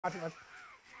All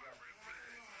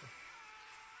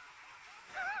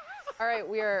right,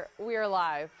 we are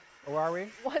live. Oh, are we?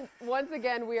 Once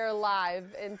again, we are live,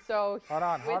 and so hold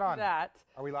on. That,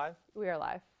 are we live? We are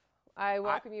live. I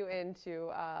welcome you into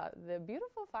the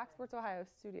beautiful Fox Sports Ohio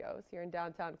studios here in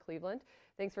downtown Cleveland.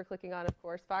 Thanks for clicking on, of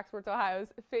course, Fox Sports Ohio's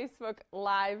Facebook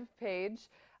Live page.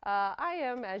 I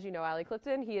am, as you know, Allie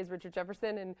Clifton. He is Richard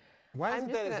Jefferson, and why is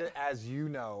it as you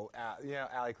know,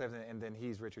 Allie Clifton, and then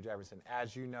he's Richard Jefferson.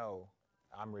 As you know,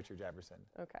 I'm Richard Jefferson.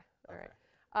 Okay. All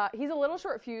right. He's a little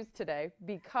short fused today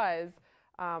because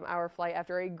our flight,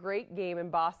 after a great game in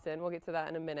Boston, we'll get to that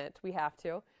in a minute. We have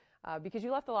to. Because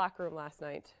you left the locker room last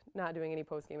night, not doing any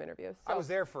post-game interviews. So. I was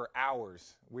there for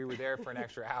hours. We were there for an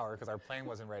extra hour because our plane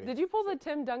wasn't ready. Did you pull the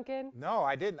Tim Duncan? No,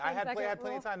 I didn't. I had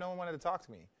plenty of time. No one wanted to talk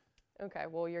to me. Okay,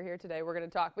 well, you're here today. We're going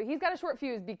to talk. But he's got a short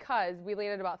fuse because we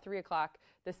landed about 3 o'clock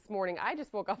this morning. I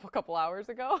just woke up a couple hours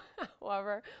ago.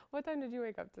 However, what time did you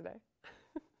wake up today?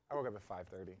 I woke up at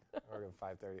 5:30.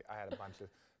 I had a bunch of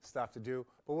stuff to do.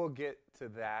 But we'll get to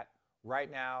that. Right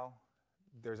now,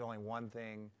 there's only one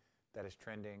thing that is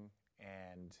trending,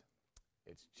 and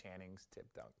it's Channing's tip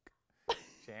dunk.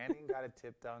 Channing got a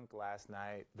tip dunk last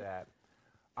night that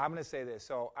I'm going to say this.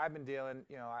 So I've been dealing,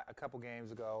 a couple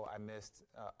games ago, I missed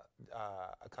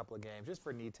a couple of games just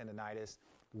for knee tendonitis.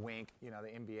 Wink, the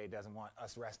NBA doesn't want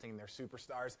us resting their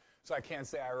superstars, so I can't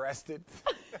say I rested.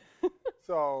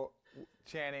 So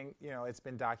Channing, it's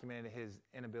been documented his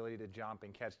inability to jump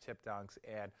and catch tip dunks,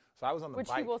 and so I was on the bike.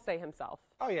 Which he will say himself.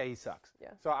 Oh yeah, he sucks. Yeah.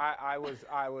 So I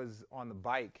was on the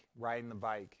bike, riding the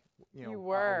bike, you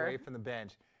were away from the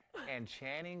bench, and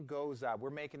Channing goes up.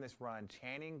 We're making this run.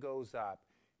 Channing goes up,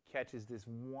 catches this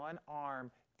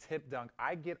one-arm tip dunk.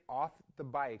 I get off the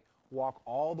bike, walk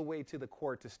all the way to the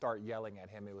court to start yelling at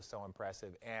him. It was so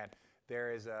impressive. And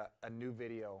there is a new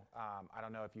video. I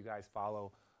don't know if you guys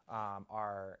follow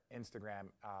our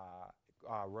Instagram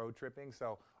road tripping.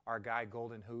 So our guy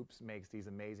Golden Hoops makes these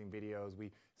amazing videos.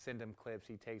 We send him clips.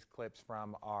 He takes clips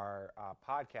from our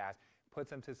podcast, puts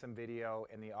them to some video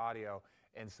and the audio.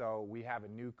 And so we have a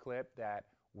new clip that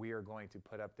we are going to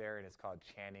put up there, and it's called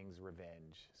Channing's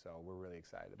Revenge. So we're really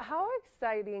excited about How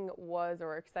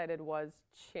excited was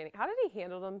Channing? How did he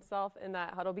handle himself in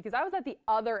that huddle? Because I was at the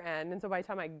other end, and so by the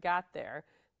time I got there,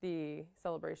 the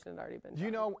celebration had already been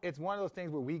done. It's one of those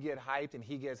things where we get hyped and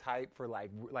he gets hyped for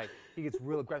like he gets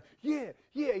real aggressive. Yeah,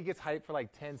 he gets hyped for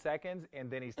like 10 seconds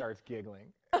and then he starts giggling.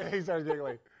 I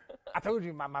told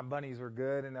you my bunnies were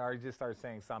good, and or he just starts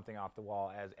saying something off the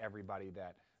wall, as everybody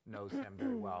that knows him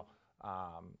very well,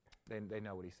 they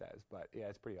know what he says. But yeah,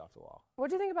 it's pretty off the wall. What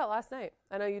do you think about last night?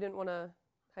 I know you didn't want to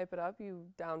hype it up. You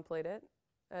downplayed it,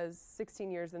 as 16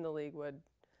 years in the league would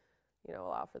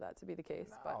allow for that to be the case.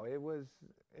 No, it was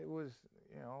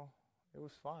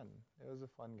fun. It was a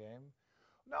fun game.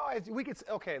 No,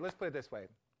 let's put it this way.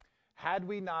 Had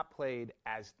we not played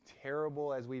as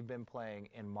terrible as we've been playing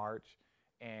in March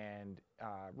and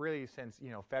really since,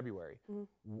 February,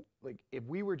 like if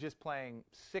we were just playing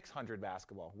 600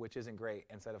 basketball, which isn't great,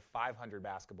 instead of 500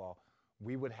 basketball,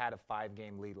 we would have had a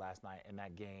 5-game lead last night, and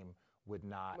that game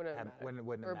wouldn't have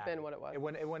been what it was. It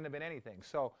wouldn't have been anything.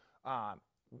 So,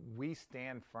 we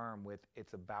stand firm with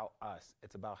it's about us.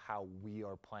 It's about how we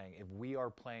are playing. If we are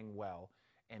playing well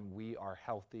and we are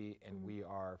healthy and we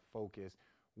are focused,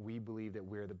 we believe that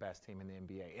we're the best team in the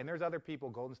NBA. And there's other people.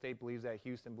 Golden State believes that.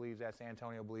 Houston believes that. San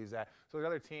Antonio believes that. So there's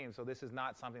other teams. So this is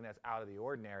not something that's out of the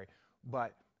ordinary.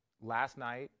 But last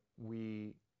night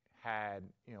we had,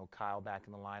 Kyle back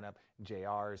in the lineup.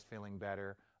 JR is feeling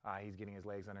better. He's getting his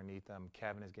legs underneath him.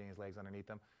 Kevin is getting his legs underneath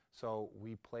him. So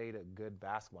we played a good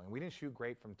basketball. And we didn't shoot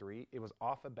great from three. It was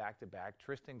off a back-to-back.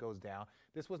 Tristan goes down.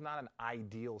 This was not an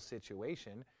ideal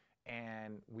situation.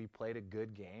 And we played a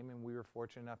good game, and we were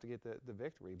fortunate enough to get the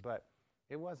victory. But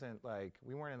it wasn't like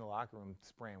we weren't in the locker room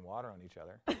spraying water on each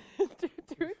other.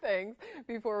 Two things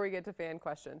before we get to fan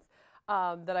questions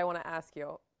that I want to ask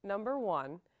you. Number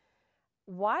one,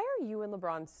 why are you and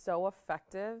LeBron so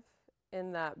effective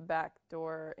in that back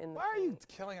door? Why are you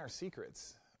killing our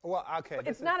secrets? Well, okay.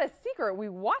 It's not a secret. We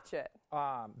watch it.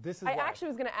 I actually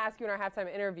was going to ask you in our halftime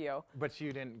interview. But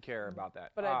you didn't care about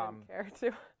that. But I didn't care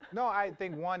to. No, I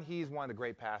think, he's one of the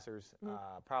great passers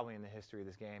probably in the history of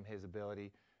this game, his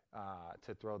ability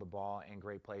to throw the ball in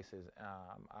great places.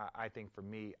 I think for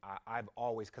me, I've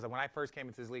always, because when I first came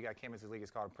into this league, it's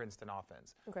called Princeton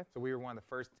offense. Okay. So we were one of the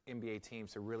first NBA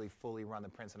teams to really fully run the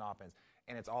Princeton offense.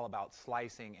 And it's all about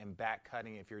slicing and back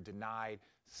cutting if you're denied,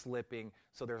 slipping.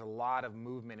 So there's a lot of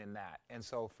movement in that. And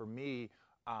so for me,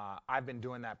 I've been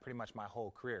doing that pretty much my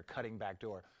whole career, cutting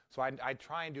backdoor. So I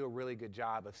try and do a really good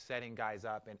job of setting guys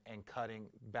up and cutting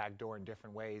backdoor in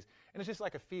different ways. And it's just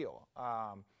like a feel.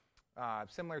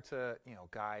 Similar to,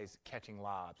 guys catching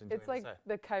lobs. And it's like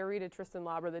the Kyrie to Tristan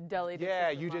lob or the Deli to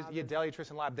Tristan lob. Yeah, Deli,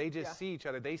 Tristan lob. They just see each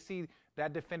other. They see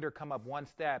that defender come up one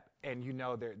step, and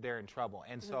they're in trouble.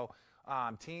 And so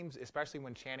teams, especially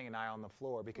when Channing and I are on the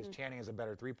floor, because Channing is a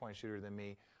better three-point shooter than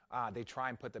me, they try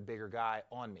and put the bigger guy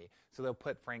on me. So they'll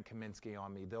put Frank Kaminsky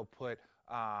on me. They'll put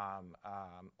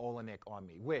Olenek on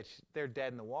me, which they're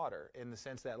dead in the water in the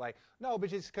sense that, no, but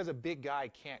just because a big guy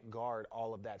can't guard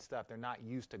all of that stuff. They're not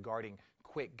used to guarding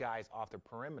quick guys off the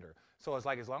perimeter. So it's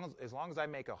like as long as I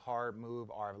make a hard move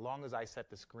or as long as I set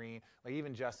the screen, like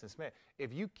even Justin Smith,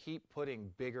 if you keep putting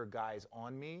bigger guys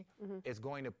on me, it's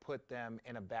going to put them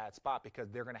in a bad spot because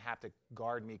they're going to have to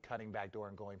guard me cutting backdoor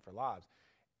and going for lobs.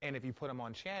 And if you put them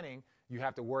on Channing, you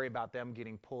have to worry about them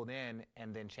getting pulled in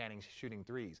and then Channing shooting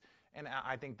threes. And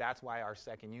I think that's why our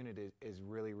second unit is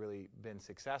really, really been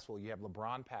successful. You have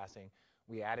LeBron passing.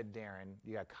 We added Darren.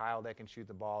 You got Kyle that can shoot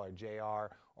the ball, or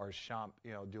JR, or Shump,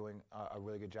 doing a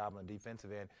really good job on the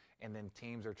defensive end. And then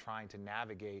teams are trying to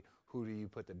navigate who do you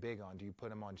put the big on. Do you put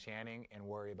them on Channing and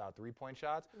worry about three-point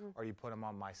shots, or do you put them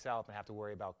on myself and have to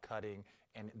worry about cutting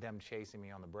and them chasing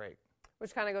me on the break?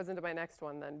 Which kind of goes into my next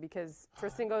one then, because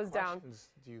Tristan goes down.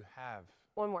 Questions do you have?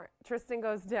 One more. Tristan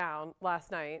goes down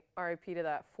last night, RIP to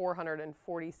that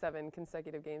 447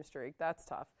 consecutive game streak. That's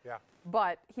tough. Yeah.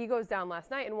 But he goes down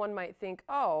last night, and one might think,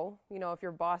 if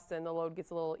you're Boston, the load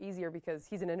gets a little easier because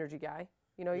he's an energy guy.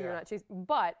 You're not chasing.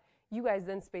 But you guys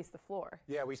then space the floor.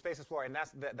 Yeah, we space the floor, and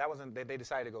that wasn't. They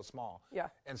decided to go small. Yeah.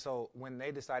 And so when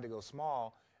they decided to go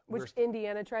small, which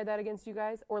Indiana tried that against you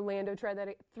guys, Orlando tried that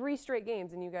 3 straight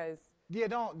games, and you guys. Yeah,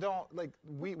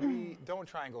 we don't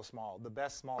try and go small. The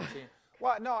best small team.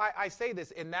 Well, no, I say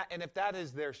this, and if that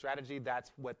is their strategy,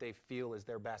 that's what they feel is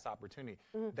their best opportunity.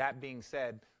 That being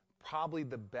said, probably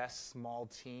the best small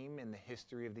team in the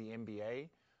history of the NBA,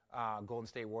 Golden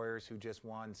State Warriors, who just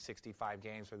won 65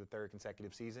 games for the 3rd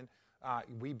consecutive season.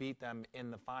 We beat them in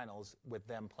the finals with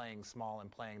them playing small and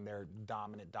playing their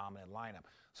dominant lineup.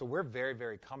 So we're very,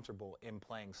 very comfortable in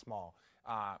playing small.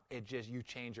 You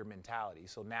change your mentality.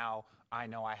 So now I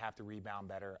know I have to rebound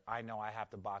better. I know I have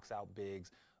to box out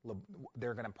bigs.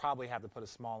 They're going to probably have to put a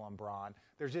small on Braun.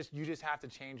 You just have to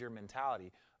change your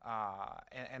mentality.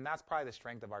 And that's probably the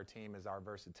strength of our team is our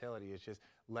versatility. It's just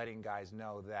letting guys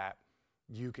know that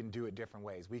you can do it different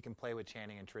ways. We can play with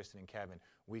Channing and Tristan and Kevin.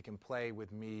 We can play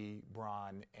with me,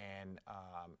 Braun, and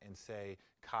say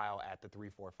Kyle at the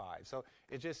 3-4-5. So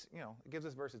it just, it gives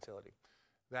us versatility.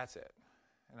 That's it.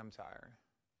 And I'm tired.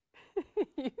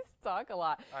 You talk a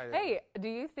lot. Hey, do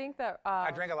you think that I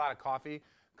drank a lot of coffee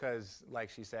because, like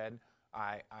she said,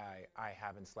 I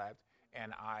haven't slept,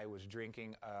 and I was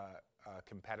drinking a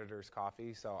competitor's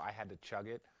coffee, so I had to chug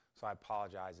it. So I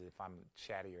apologize if I'm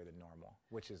chattier than normal,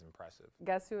 which is impressive.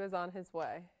 Guess who is on his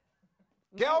way?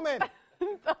 Gelman!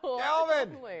 Gelman!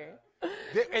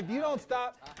 If you don't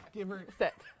stop, give her...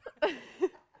 Sit.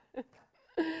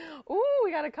 Ooh,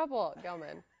 we got a couple.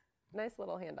 Gelman. Nice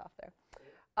little handoff there.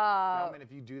 Gelman,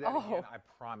 if you do that again, I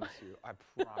promise you,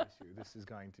 this is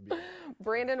going to be...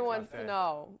 Brandon wants to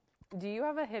know, do you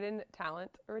have a hidden talent,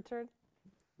 Richard?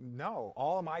 No.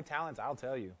 All of my talents, I'll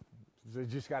tell you. So you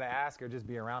just got to ask or just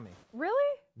be around me.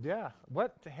 Really? Yeah.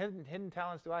 What hidden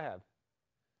talents do I have?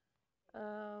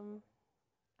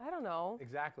 I don't know.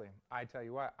 Exactly. I tell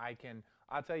you what,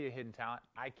 I'll tell you a hidden talent.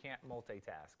 I can't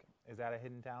multitask. Is that a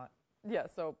hidden talent? Yeah,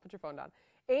 so put your phone down.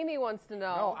 Amy wants to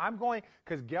know. No, I'm going,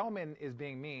 because Gelman is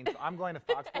being mean, so I'm going to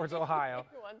Fox Sports Ohio.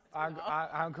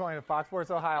 I'm going to Fox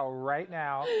Sports Ohio right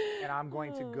now, and I'm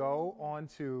going to go on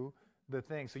to the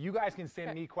thing. So you guys can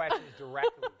send me questions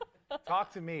directly.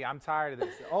 Talk to me. I'm tired of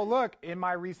this. Oh, look, in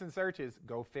my recent searches,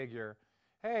 go figure.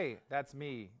 Hey, that's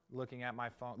me looking at my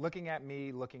phone. Looking at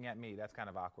me. That's kind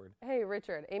of awkward. Hey,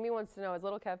 Richard, Amy wants to know, is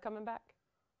Little Kev coming back?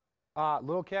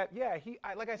 Little Kev, yeah,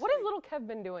 like I said. What has Little Kev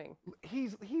been doing?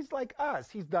 He's like us.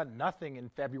 He's done nothing in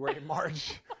February and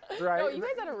March, right? No, you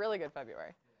guys had a really good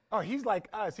February. Oh, he's like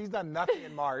us. He's done nothing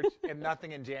in March and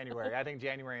nothing in January. I think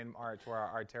January and March were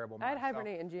our terrible months. I had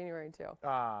hibernate in January too.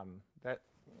 That.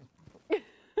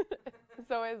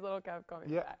 So is Little Kev coming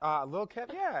back? Little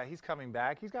Kev, yeah, he's coming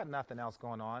back. He's got nothing else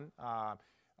going on.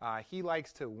 He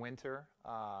likes to winter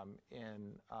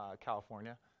in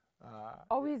California.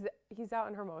 He's out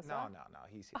in Hermosa? No.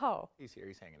 He's here. Oh. He's here.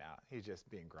 He's hanging out. He's just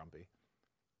being grumpy.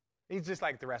 He's just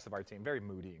like the rest of our team, very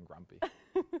moody and grumpy,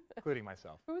 including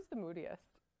myself. Who's the moodiest?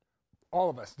 All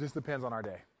of us. Just depends on our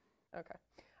day.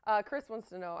 Okay. Chris wants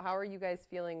to know, how are you guys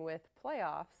feeling with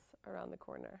playoffs around the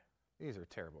corner? These are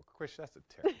terrible. Chris, that's a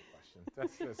terrible question.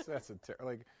 That's a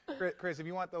like, Chris, if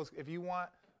you want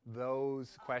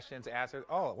those questions answered,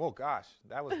 oh gosh,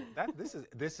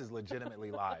 this is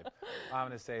legitimately live. I'm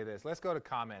gonna say this. Let's go to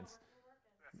comments.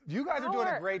 You guys are doing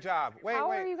a great job. How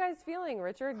are you guys feeling,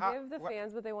 Richard? Give the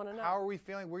fans what they want to know. How are we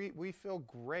feeling? We feel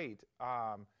great.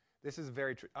 This is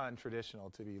very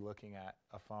untraditional to be looking at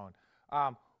a phone.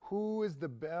 Who is the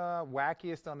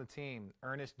wackiest on the team?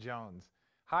 Ernest Jones.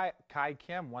 Hi, Kai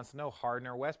Kim wants to know Harden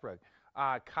or Westbrook.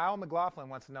 Kyle McLaughlin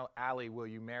wants to know, Allie, will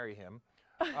you marry him?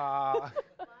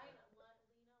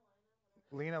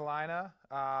 Lina,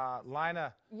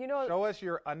 show us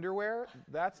your underwear.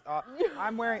 That's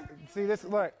I'm wearing. See this?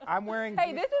 Look, I'm wearing.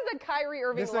 Hey, this is a Kyrie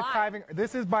Irving line.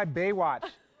 This is by Baywatch.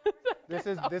 This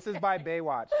is by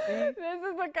Baywatch. See? This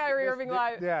is a Kyrie Irving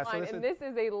line, and this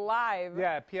is a live.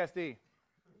 Yeah, PSD.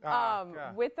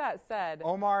 With that said,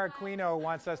 Omar Aquino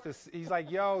wants us to. He's like,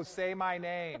 yo, say my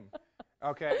name.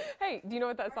 Okay. Hey, do you know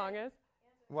what that song is?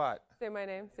 What? Say my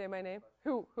name. Say my name.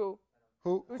 Who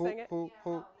sang it?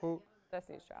 Who?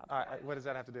 Destiny's Child. All right, what does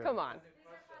that have to do? Come on.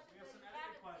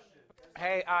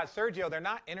 Hey, Sergio, they're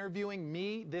not interviewing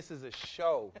me. This is a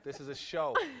show. This is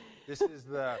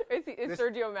the. Is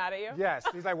Sergio mad at you? Yes.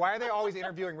 He's like, why are they always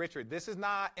interviewing Richard? This is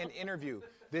not an interview.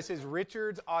 This is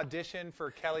Richard's audition for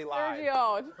Kelly Live.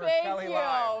 Sergio, thank you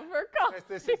for calling.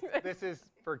 This is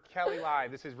for Kelly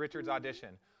Live. This is Richard's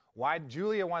audition.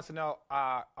 Julia wants to know,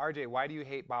 RJ, why do you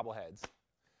hate bobbleheads?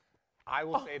 I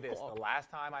will say this. The last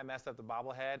time I messed up the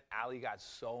bobblehead, Allie got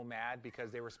so mad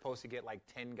because they were supposed to get like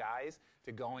 10 guys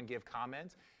to go and give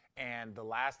comments. And the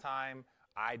last time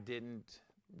I didn't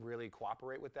really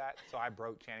cooperate with that, so I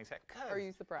broke Channing's head. Are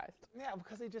you surprised? Yeah,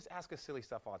 because they just ask us silly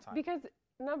stuff all the time. Because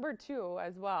number 2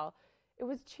 as well, it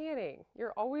was Channing.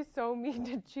 You're always so mean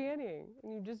to Channing,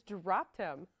 and you just dropped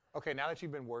him. Okay, now that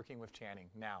you've been working with Channing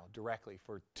directly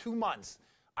for 2 months,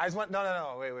 I just want,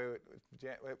 no, wait.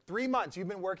 3 months you've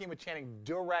been working with Channing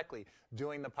directly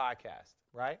doing the podcast,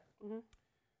 right? Mm-hmm.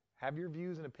 Have your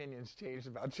views and opinions changed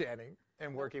about Channing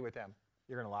and working with him?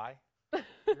 You're going to lie?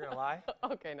 You're going to lie?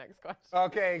 Okay, next question.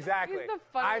 Okay, exactly. He's the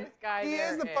funniest guy He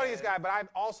is the funniest guy, but I've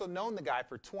also known the guy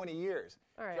for 20 years.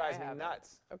 All right, drives me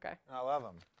nuts. Okay. I love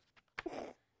him.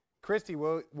 Christy,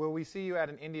 will we see you at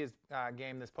an Indians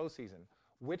game this postseason?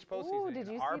 Which postseason? Ooh, did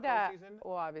you see that?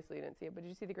 Well, obviously you didn't see it, but did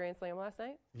you see the Grand Slam last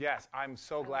night? Yes, I'm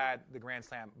so glad the Grand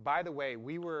Slam. By the way,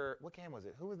 what game was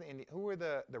it? Who were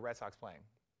the Red Sox playing?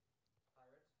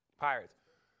 Pirates.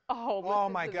 Oh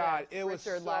my God! It was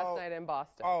Richard last night in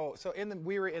Boston. Oh, so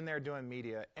we were in there doing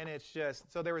media, and it's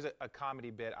just so there was a comedy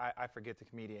bit. I forget the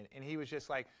comedian, and he was just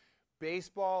like,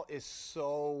 baseball is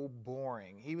so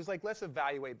boring. He was like, let's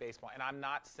evaluate baseball. And I'm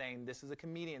not saying this is a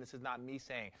comedian. This is not me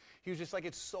saying. He was just like,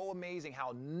 it's so amazing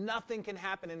how nothing can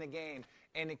happen in a game,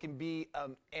 and it can be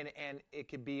and it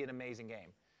could be an amazing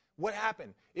game. What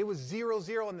happened? It was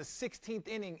 0-0 in the 16th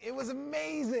inning. It was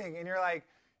amazing. And you're like,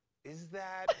 is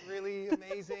that really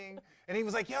amazing? And he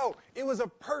was like, yo, it was a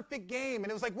perfect game. And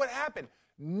it was like, what happened?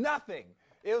 Nothing.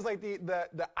 It was like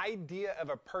the idea of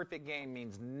a perfect game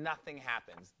means nothing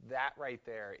happens. That right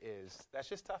there that's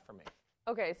just tough for me.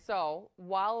 Okay, so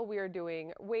while we are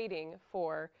waiting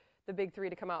for the big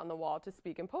 3 to come out on the wall to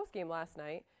speak in postgame last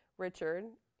night, Richard,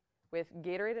 with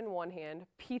Gatorade in one hand,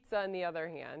 pizza in the other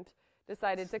hand,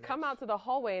 decided to come out to the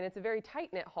hallway, and it's a very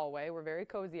tight-knit hallway. We're very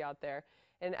cozy out there.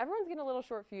 And everyone's getting a little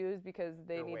short fused because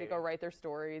they're need to go write their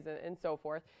stories and so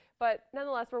forth. But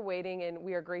nonetheless, we're waiting, and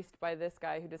we are graced by this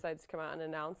guy who decides to come out and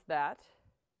announce that.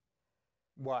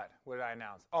 What? What did I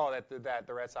announce? Oh, that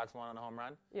the Red Sox won on a home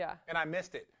run? Yeah. And I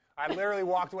missed it. I literally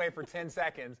walked away for 10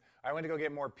 seconds. I went to go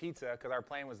get more pizza because our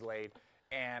plane was late.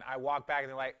 And I walked back, and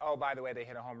they're like, oh, by the way, they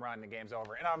hit a home run, and the game's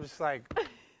over. And I'm just like,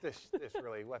 this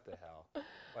really, what the hell?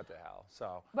 What the hell?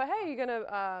 So. But, hey, you going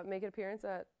to make an appearance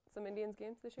at some Indians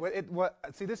games this year?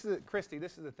 See, Christy,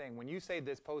 this is the thing. When you say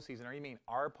this postseason, are you mean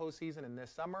our postseason in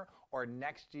this summer or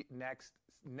next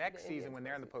season when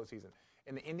they're in the postseason?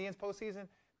 In the Indians postseason?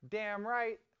 Damn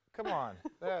right. Come on.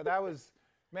 That was,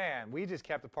 man, we just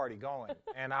kept the party going.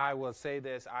 And I will say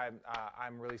this,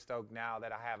 I'm really stoked now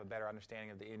that I have a better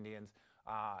understanding of the Indians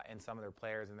and some of their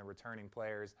players and the returning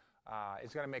players.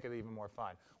 It's going to make it even more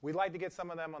fun. We'd like to get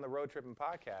some of them on the Road Tripping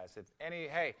podcast.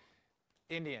 Hey,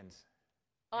 Indians.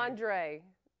 Andre.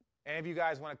 And if you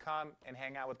guys want to come and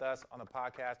hang out with us on the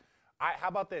podcast, how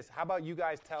about this? How about you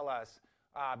guys tell us,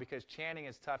 because Channing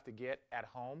is tough to get at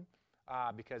home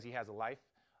because he has a life.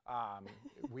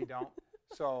 We don't.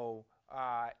 So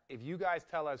if you guys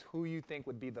tell us who you think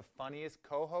would be the funniest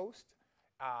co-host,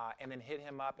 and then hit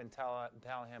him up and tell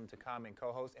him to come and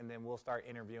co-host, and then we'll start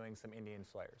interviewing some Indian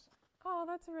players. Oh,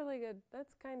 that's really good.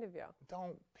 That's kind of you.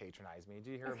 Don't patronize me.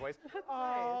 Do you hear her voice? That's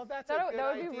Oh, nice. that's that, a good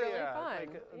that would idea. be really fun.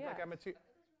 Like I'm a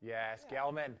Yes,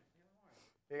 Gelman.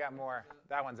 You got more.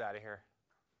 That one's out of here.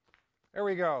 There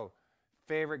we go.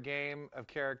 Favorite Game of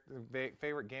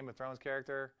Thrones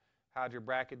character. How'd your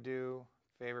bracket do?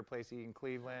 Favorite place to eat in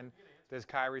Cleveland. Does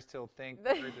Kyrie still think the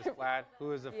Earth is flat?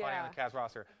 Who is the funny on the Cavs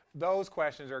roster? Those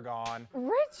questions are gone.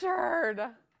 Richard.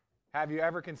 Have you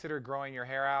ever considered growing your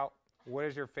hair out? What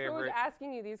is your favorite? Who was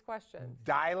asking you these questions?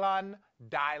 Dylan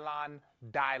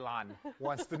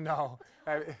wants to know.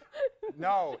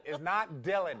 No, it's not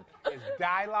Dylan. It's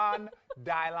Dylan.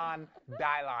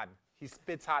 He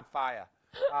spits hot fire.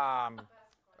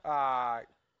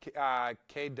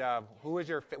 K-Dub,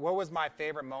 what was my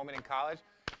favorite moment in college?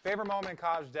 Favorite moment in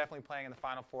college was definitely playing in the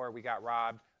Final Four. We got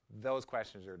robbed. Those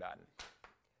questions are done.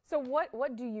 So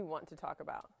what do you want to talk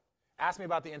about? Ask me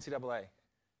about the NCAA.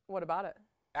 What about it?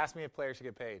 Ask me if players should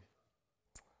get paid.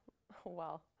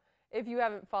 Well, if you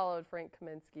haven't followed Frank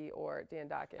Kaminsky or Dan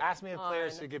Dockett ask me if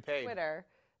players should get paid. Twitter,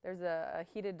 there's a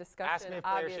heated discussion, ask me if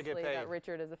players should get paid. that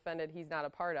Richard is offended he's not a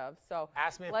part of. So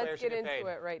ask me if let's players get should get into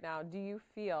paid. it right now. Do you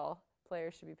feel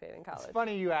players should be paid in college? It's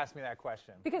funny you asked me that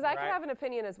question. Because I can have an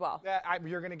opinion as well.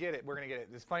 You're going to get it. We're going to get it.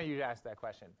 It's funny you asked that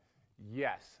question.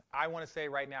 Yes, I want to say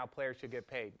right now players should get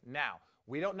paid. Now,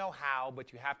 we don't know how,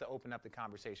 but you have to open up the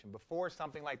conversation. Before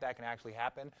something like that can actually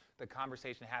happen, the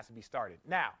conversation has to be started.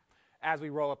 Now, as we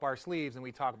roll up our sleeves and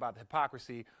we talk about the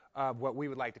hypocrisy of what we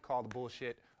would like to call the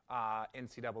bullshit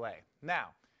NCAA. Now,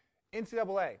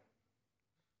 NCAA,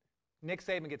 Nick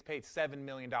Saban gets paid $7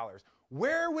 million.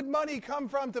 Where would money come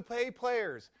from to pay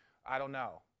players? I don't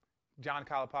know. John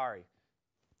Calipari,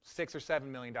 $6 or $7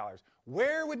 million.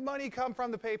 Where would money come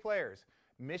from to pay players?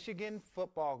 Michigan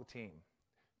football team.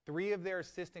 3 of their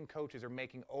assistant coaches are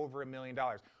making over $1 million.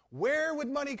 Where would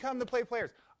money come to play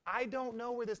players? I don't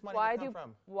know where this money would come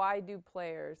from. Why do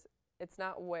players, it's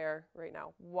not where right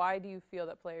now, why do you feel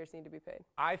that players need to be paid?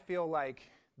 I feel like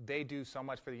they do so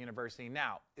much for the university.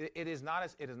 Now, it is not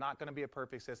going to be a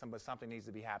perfect system, but something needs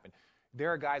to be happening. There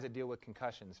are guys that deal with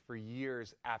concussions for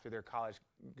years after their college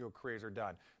careers are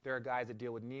done. There are guys that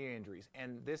deal with knee injuries,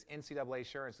 and this NCAA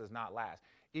insurance does not last.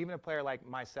 Even a player like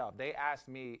myself, they asked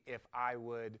me if I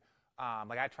would,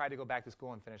 I tried to go back to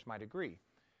school and finish my degree.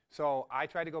 So I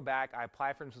tried to go back, I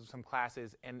applied for some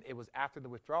classes, and it was after the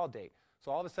withdrawal date.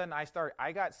 So all of a sudden I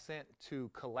got sent to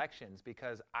collections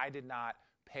because I did not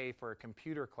pay for a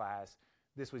computer class.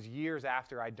 This was years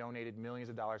after I donated millions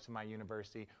of dollars to my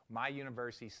university. My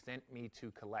university sent me to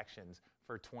collections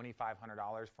for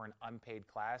 $2,500 for an unpaid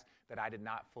class that I did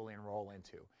not fully enroll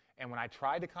into. And when I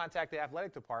tried to contact the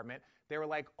athletic department, they were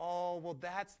like, "Oh, well,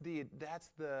 that's the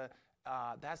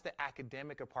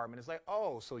academic department." It's like,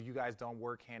 "Oh, so you guys don't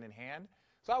work hand in hand?"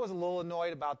 So I was a little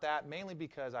annoyed about that, mainly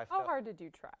because I felt. How hard did you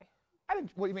try? I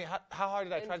didn't. What do you mean? How hard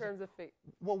did I try? In terms of fee.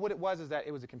 Well, what it was is that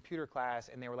it was a computer class,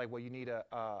 and they were like, "Well, you need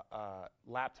a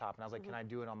laptop," and I was like, "Can I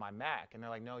do it on my Mac?" And they're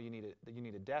like, "No, you need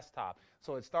a desktop."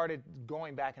 So it started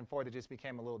going back and forth. It just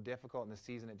became a little difficult, and the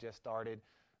season had just started,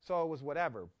 so it was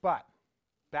whatever. But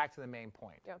back to the main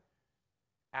point. Yeah.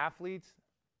 Athletes,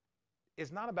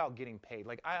 it's not about getting paid.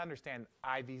 Like, I understand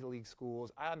Ivy League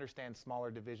schools. I understand smaller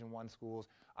Division I schools.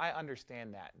 I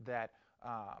understand that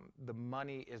the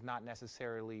money is not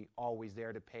necessarily always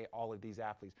there to pay all of these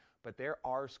athletes. But there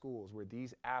are schools where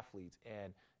these athletes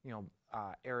and,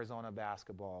 Arizona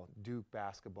basketball, Duke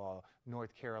basketball,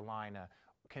 North Carolina,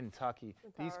 Kentucky,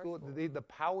 these schools, the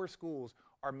power schools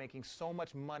are making so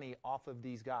much money off of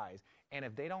these guys. And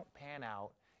if they don't pan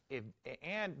out,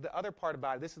 and the other part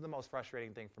about it, this is the most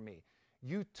frustrating thing for me.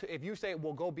 If you say,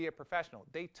 well, go be a professional,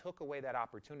 they took away that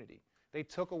opportunity. They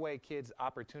took away kids'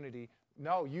 opportunity.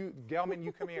 No, Gelman,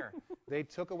 you come here. They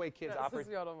took away kids'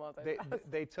 opportunity.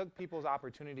 They took people's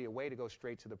opportunity away to go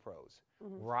straight to the pros.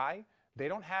 Mm-hmm. Right? They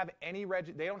don't have any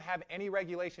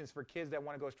regulations for kids that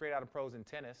want to go straight out of pros in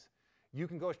tennis. You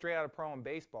can go straight out of pro in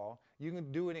baseball. You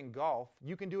can do it in golf.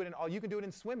 You can do it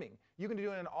in swimming. You can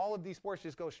do it in all of these sports.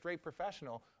 Just go straight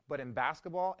professional. But in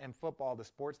basketball and football, the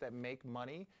sports that make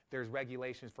money, there's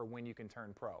regulations for when you can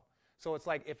turn pro. So it's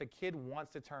like if a kid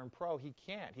wants to turn pro, he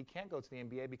can't. He can't go to the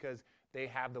NBA because they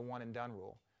have the one and done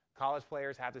rule. College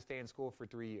players have to stay in school for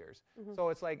 3 years. Mm-hmm. So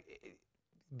it's like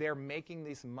they're making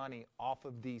this money off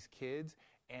of these kids,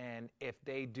 and if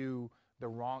they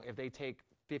take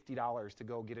 $50 to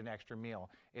go get an extra meal,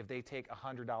 if they take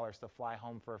 $100 to fly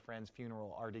home for a friend's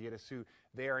funeral or to get a suit,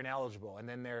 they are ineligible, and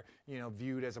then they're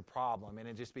viewed as a problem, and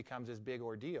it just becomes this big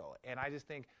ordeal. And I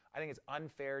think it's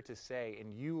unfair to say,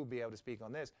 and you will be able to speak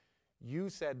on this. You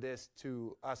said this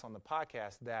to us on the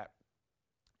podcast that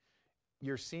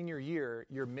your senior year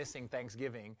you're missing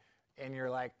Thanksgiving and you're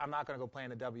like, I'm not going to go play in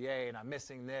the WA, and I'm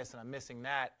missing this, and I'm missing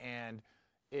that, and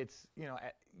it's, you know,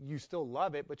 you still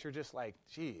love it, but you're just like,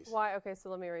 geez. Why? Okay, so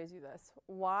let me raise you this.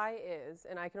 Why is,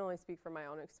 and I can only speak from my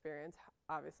own experience,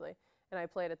 obviously, and I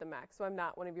played at the max, so I'm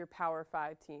not one of your Power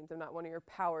 5 teams. I'm not one of your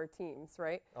power teams,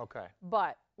 right? Okay.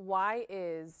 But why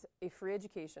is a free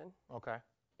education, Okay.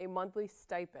 a monthly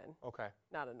stipend, Okay.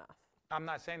 not enough? I'm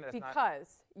not saying that's not.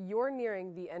 Because you're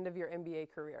nearing the end of your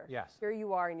NBA career. Yes. Here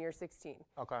you are in year 16.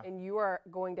 Okay. And you are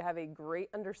going to have a great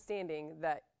understanding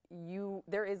that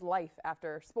there is life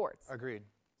after sports. Agreed.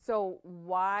 So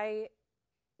why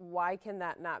can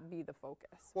that not be the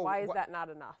focus? Well, why is that not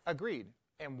enough? Agreed.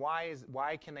 And why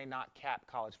can they not cap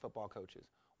college football coaches?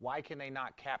 Why can they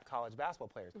not cap college basketball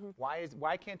players?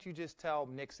 Why can't you just tell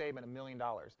Nick Saban $1 million?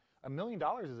 $1 million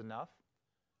is enough.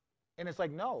 And it's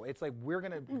like, no, it's like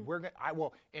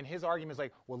and his argument is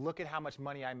like, well, look at how much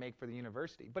money I make for the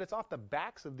university. But it's off the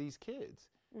backs of these kids.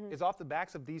 It's off the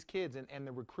backs of these kids and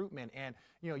the recruitment. And,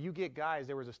 you know, you get guys,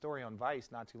 there was a story on Vice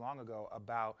not too long ago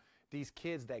about these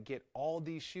kids that get all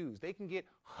these shoes. They can get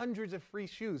hundreds of free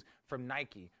shoes from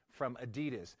Nike, from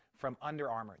Adidas, from Under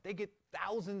Armour. They get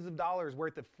thousands of dollars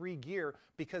worth of free gear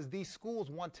because these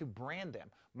schools want to brand them.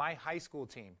 My high school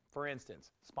team, for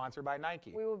instance, sponsored by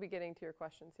Nike. We will be getting to your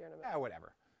questions here in a minute. Yeah,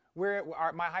 whatever.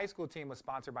 My high school team was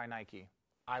sponsored by Nike.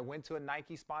 I went to a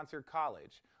Nike-sponsored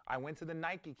college. I went to the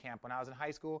Nike camp when I was in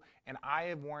high school, and I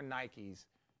have worn Nikes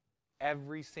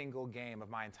every single game of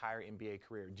my entire NBA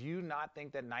career. Do you not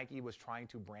think that Nike was trying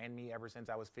to brand me ever since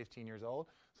I was 15 years old?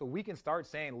 So we can start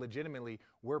saying legitimately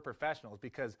we're professionals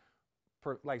because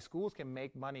schools can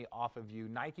make money off of you.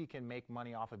 Nike can make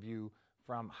money off of you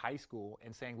from high school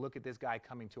and saying, look at this guy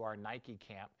coming to our Nike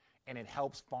camp, and it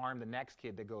helps farm the next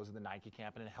kid that goes to the Nike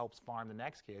camp, and it helps farm the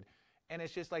next kid. And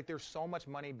it's just like there's so much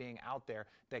money being out there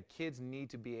that kids need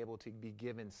to be able to be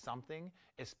given something,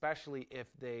 especially if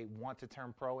they want to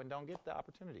turn pro and don't get the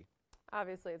opportunity.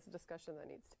 Obviously, it's a discussion that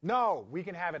needs to be. No, we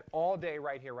can have it all day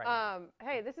right here, right now.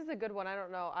 Hey, this is a good one. I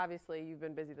don't know. Obviously, you've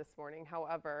been busy this morning.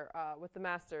 However, with the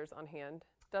Masters on hand,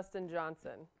 Dustin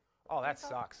Johnson. Oh, that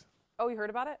sucks. Oh, you heard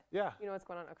about it? Yeah. You know what's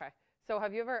going on? Okay. So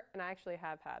have you ever, and I actually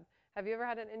have you ever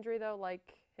had an injury, though,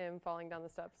 like him falling down the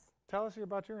steps? Tell us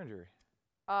about your injury.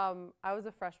 I was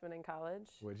a freshman in college.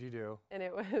 What'd you do? And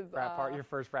it was your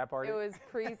first frat party? It was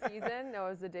preseason. No,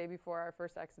 it was the day before our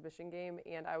first exhibition game,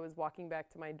 and I was walking back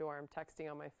to my dorm, texting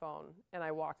on my phone, and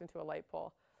I walked into a light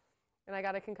pole, and I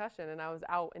got a concussion, and I was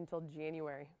out until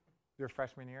January. Your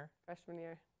freshman year? Freshman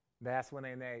year. That's when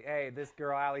hey, this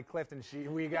girl Allie Clifton,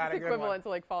 we got a good one. It's equivalent to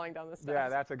like falling down the steps. Yeah,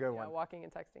 that's a good one. Walking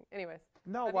and texting. Anyways.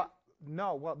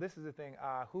 Well, this is the thing.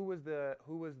 Who was the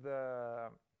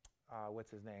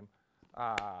what's his name?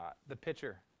 The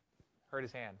pitcher hurt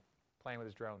his hand playing with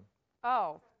his drone.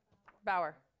 Oh,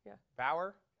 Bauer. Yeah.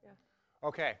 Bauer? Yeah.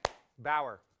 Okay,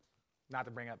 Bauer. Not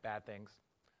to bring up bad things.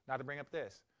 Not to bring up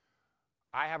this.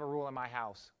 I have a rule in my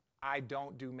house. I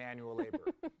don't do manual labor.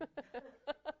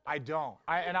 I don't.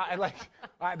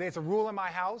 It's a rule in my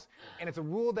house, and it's a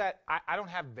rule that I don't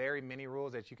have very many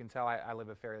rules. As you can tell, I live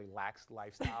a fairly lax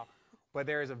lifestyle. But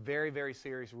there is a very, very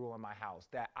serious rule in my house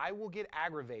that I will get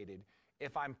aggravated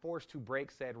if I'm forced to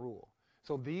break said rule.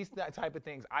 So that type of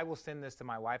things, I will send this to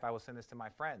my wife. I will send this to my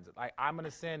friends. I'm going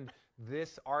to send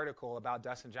this article about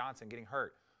Dustin Johnson getting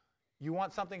hurt. You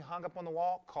want something hung up on the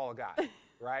wall? Call a guy,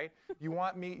 right? You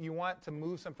want to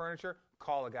move some furniture?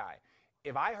 Call a guy.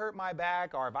 If I hurt my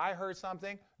back or if I hurt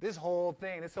something, this whole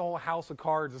house of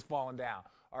cards is falling down,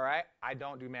 all right? I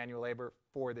don't do manual labor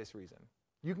for this reason.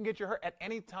 You can get your hurt at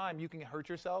any time. You can hurt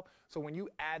yourself. So when you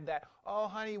add that, oh,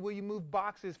 honey, will you move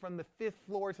boxes from the 5th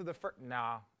floor to the first?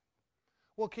 No.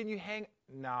 Well, can you hang?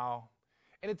 No.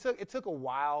 And it took a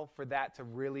while for that to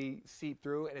really seep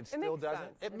through, and it still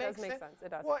doesn't. It does make sense. It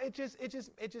does. Well, it just,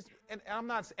 and I'm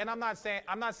not saying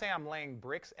I'm laying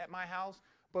bricks at my house,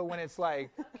 but when it's like,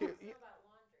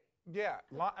 yeah,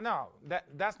 no,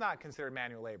 that's not considered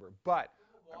manual labor. But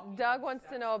Doug wants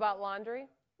to know about laundry.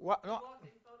 What? No.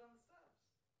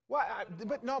 Well,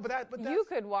 but that's, you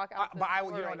could walk out. But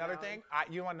you know another thing.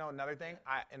 You want to know another thing?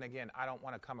 And again, I don't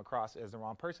want to come across as the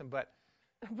wrong person, but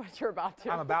you're about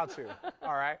to. I'm about to.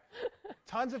 All right.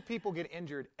 Tons of people get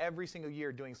injured every single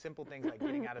year doing simple things like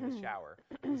getting out of the shower,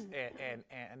 and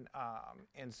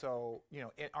so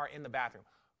are in the bathroom.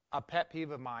 A pet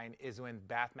peeve of mine is when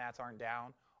bath mats aren't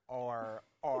down or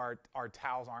our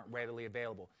towels aren't readily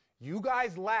available. You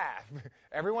guys laugh.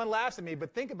 Everyone laughs at me,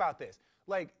 but think about this.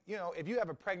 Like, you know, if you have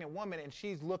a pregnant woman and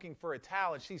she's looking for a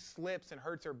towel and she slips and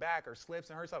hurts her back or slips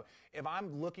and hurts something, if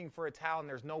I'm looking for a towel and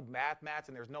there's no bath mats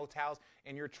and there's no towels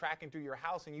and you're tracking through your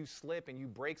house and you slip and you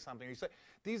break something,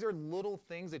 these are little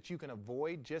things that you can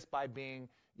avoid just by being,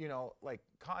 you know, like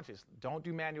conscious. Don't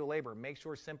do manual labor. Make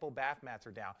sure simple bath mats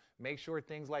are down. Make sure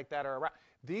things like that are around.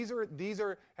 These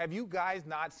are, have you guys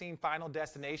not seen Final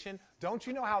Destination? Don't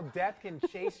you know how death can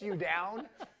chase you down?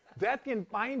 Death can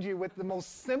find you with the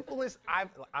most simplest.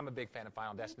 I'm a big fan of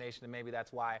Final Destination, and maybe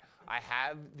that's why I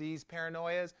have these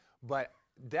paranoias. But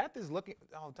death is looking.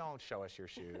 Oh, don't show us your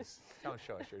shoes. Don't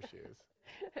show us your shoes.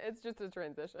 It's just a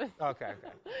transition. Okay.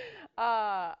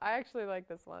 I actually like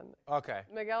this one. Okay.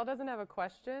 Miguel doesn't have a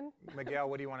question. Miguel,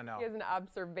 what do you want to know? He has an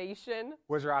observation.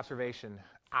 What's your observation?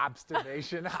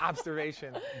 Observation.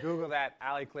 Google that,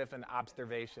 Allie Clifton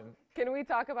observation. Can we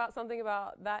talk about something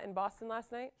about that in Boston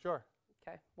last night? Sure.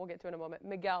 Okay, we'll get to it in a moment.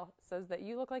 Miguel says that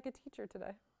you look like a teacher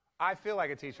today. I feel like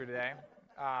a teacher today.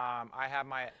 I have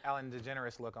my Ellen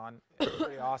DeGeneres look on. It's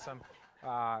pretty awesome.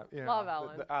 Love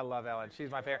Ellen. I love Ellen.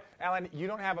 She's my favorite. Ellen, you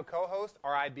don't have a co-host,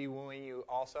 or I'd be wooing you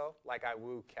also, like I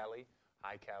woo Kelly.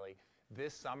 Hi, Kelly.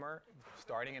 This summer,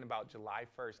 starting in about July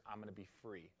 1st, I'm going to be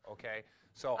free, okay?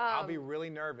 So I'll be really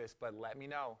nervous, but let me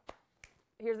know.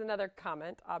 Here's another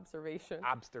comment, observation.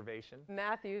 Observation.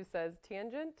 Matthew says,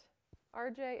 tangent,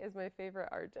 RJ is my favorite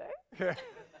RJ.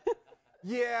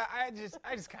 Yeah, I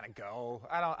just kind of go.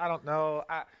 I don't know.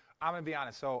 I'm going to be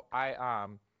honest. So I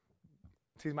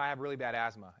have really bad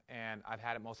asthma, and I've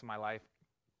had it most of my life.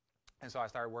 And so I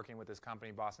started working with this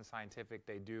company, Boston Scientific.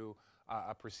 They do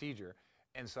a procedure.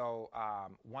 And so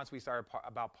once we started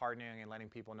about partnering and letting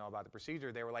people know about the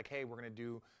procedure, they were like, hey, we're going to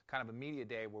do kind of a media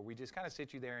day where we just kind of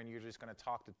sit you there and you're just going to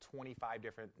talk to 25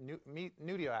 different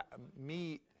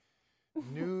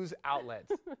news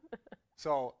outlets.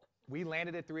 So we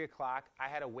landed at 3 o'clock. I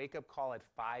had a wake-up call at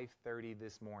 5:30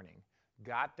 this morning.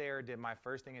 Got there, did my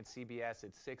first thing at CBS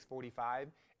at 6:45,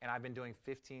 and I've been doing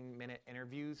 15-minute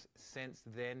interviews since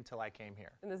then till I came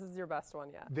here. And this is your best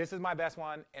one yet? This is my best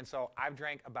one, and so I've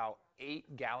drank about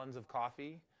 8 gallons of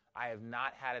coffee. I have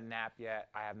not had a nap yet.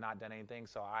 I have not done anything,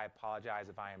 so I apologize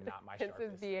if I am not my sharpest.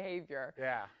 It's his behavior.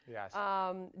 Yeah, yes.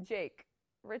 Jake,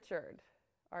 Richard,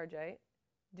 RJ,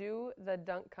 do the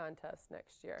dunk contest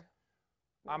next year.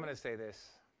 I'm going to say this.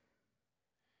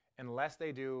 Unless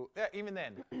they do, even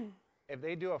then, if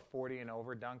they do a 40 and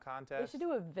over dunk contest. They should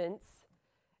do a Vince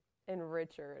and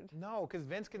Richard. No, because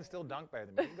Vince can still dunk better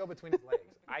than me. He can go between his legs.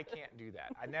 I can't do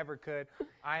that. I never could.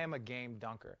 I am a game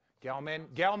dunker. Gelman.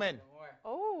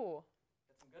 Oh.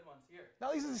 Got some good ones here.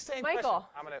 No, these are the same Michael.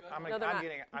 questions. I'm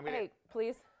getting. Hey,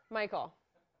 please, Michael,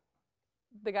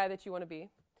 the guy that you want to be,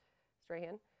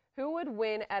 Strahan. Who would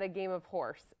win at a game of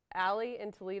horse? Allie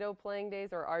in Toledo playing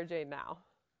days or RJ now?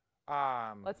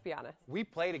 Let's be honest. We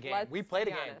played a game. We played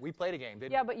a game.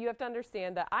 Yeah, but you have to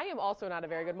understand that I am also not a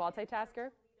very good multitasker.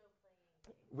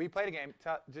 We played a game.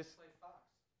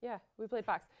 Yeah, we played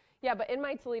Fox. Yeah, but in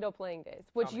my Toledo playing days,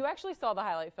 which you actually saw the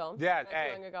highlight film. Yeah, not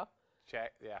too long ago.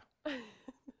 Check. Yeah.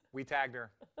 We tagged her.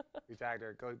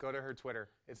 Go to her Twitter.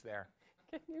 It's there.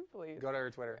 Can you please? Go to her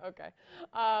Twitter. Okay.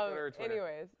 Go to her Twitter.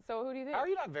 Anyways, so who do you think? How are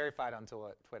you not verified on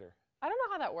Twitter? I don't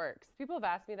know how that works. People have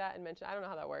asked me that and mentioned. I don't know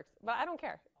how that works, but I don't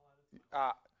care.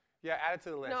 Yeah, add it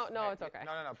to the list. No, it's okay.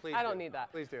 No, please. I don't need that.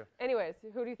 Please do. Anyways,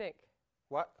 who do you think?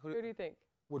 What? Who do you think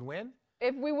would win?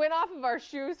 If we went off of our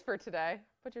shoes for today,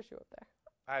 put your shoe up there.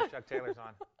 I have Chuck Taylor's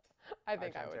on. I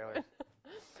think I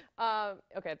would.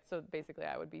 Okay, so basically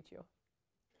I would beat you.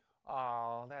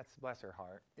 Oh, that's bless her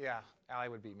heart. Yeah, Allie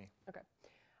would beat me. Okay.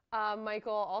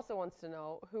 Michael also wants to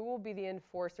know who will be the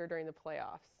enforcer during the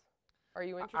playoffs. Are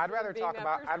you interested? I'd rather in being talk that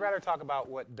about. person? I'd rather talk about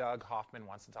what Doug Hoffman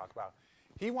wants to talk about.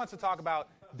 He wants to talk about,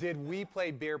 did we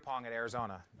play beer pong at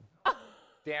Arizona?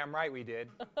 Damn right we did,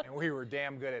 and we were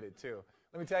damn good at it too.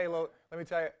 Let me tell you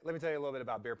a little bit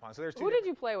about beer pong. So there's two. Who did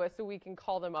you play with so we can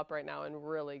call them up right now and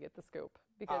really get the scoop?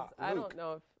 Because I don't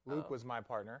know if Luke was my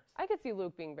partner. I could see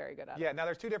Luke being very good at it. Yeah. Now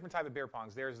there's two different types of beer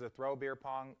pongs. There's the throw beer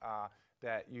pong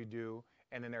that you do,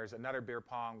 and then there's another beer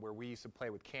pong where we used to play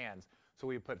with cans. So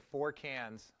we would put 4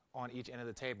 cans on each end of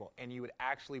the table, and you would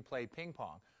actually play ping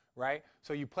pong, right?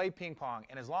 So you play ping pong,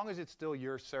 and as long as it's still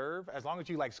your serve, as long as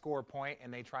you like score a point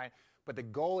and they try, but the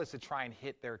goal is to try and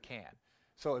hit their can.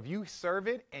 So if you serve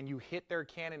it and you hit their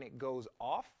can and it goes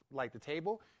off, like the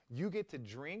table, you get to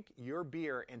drink your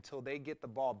beer until they get the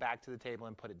ball back to the table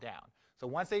and put it down. So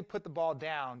once they put the ball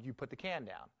down, you put the can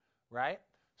down, right?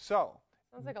 So.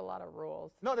 Sounds like a lot of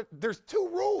rules. No, there's 2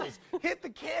 rules. Hit the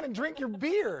can and drink your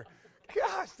beer.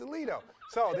 Gosh, Toledo.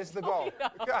 So this is the goal.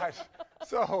 Gosh.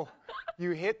 So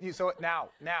you hit you. So now,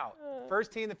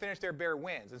 first team to finish their beer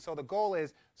wins. And so the goal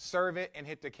is serve it and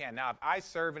hit the can. Now, if I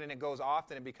serve it and it goes off,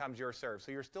 then it becomes your serve.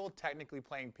 So you're still technically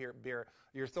playing beer.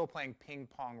 You're still playing ping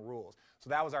pong rules. So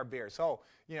that was our beer. So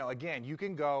again, you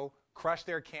can go crush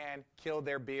their can, kill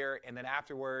their beer, and then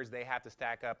afterwards they have to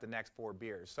stack up the next 4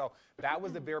 beers. So that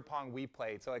was the beer pong we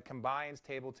played. So it combines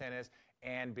table tennis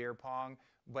and beer pong,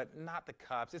 but not the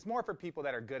cups. It's more for people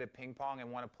that are good at ping pong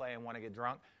and want to play and want to get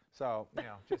drunk. So,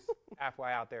 just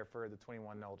FYI out there for the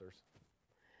 21 olders.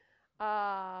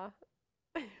 Allie's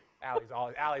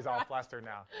all flustered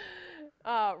now.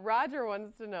 Roger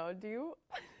wants to know, do you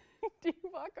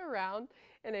walk around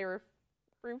in a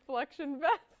reflection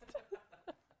vest?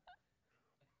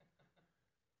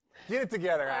 Get it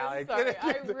together, Allie. Sorry,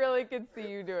 I really could see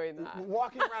you doing that.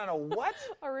 Walking around in a what?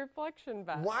 A reflection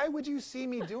vest. Why would you see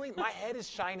me doing? My head is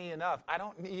shiny enough. I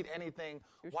don't need anything.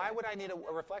 Why would I need a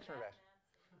reflection vest?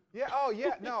 Yeah. Oh,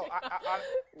 yeah. No.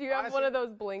 Do you have one of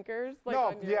those blinkers? Like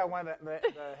no. Yeah, one of the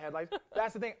headlights.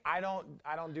 That's the thing. I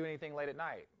don't do anything late at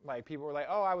night. Like people were like,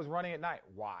 "Oh, I was running at night."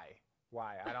 Why?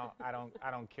 I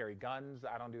don't carry guns.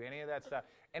 I don't do any of that stuff.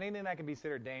 Anything that can be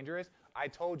considered dangerous. I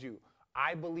told you.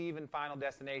 I believe in Final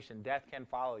Destination. Death can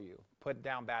follow you. Put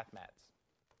down bath mats.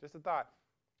 Just a thought.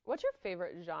 What's your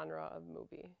favorite genre of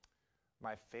movie?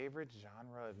 My favorite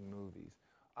genre of movies?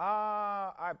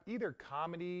 Either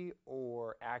comedy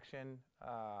or action.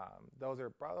 Those are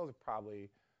probably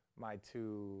my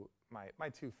two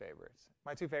favorites.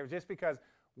 My two favorites, just because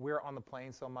we're on the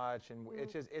plane so much, and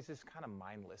it's just kind of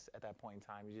mindless at that point in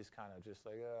time. You just kind of just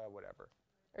like whatever.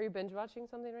 Are you binge watching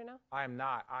something right now? I am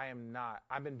not.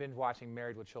 I've been binge watching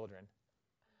Married with Children.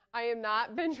 I am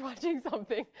not binge watching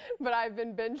something, but I've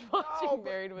been binge watching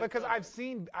Married with Children.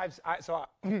 Because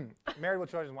Married with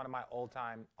Children is one of my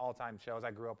all-time shows.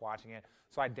 I grew up watching it,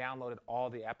 so I downloaded all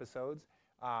the episodes.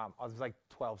 It was like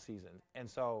 12 seasons,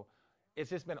 and so it's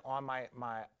just been on my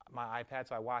iPad,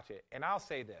 so I watch it. And I'll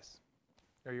say this.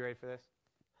 Are you ready for this?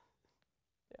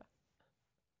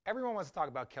 Everyone wants to talk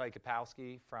about Kelly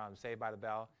Kapowski from Saved by the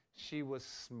Bell. She was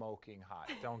smoking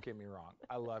hot. Don't get me wrong.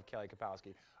 I love Kelly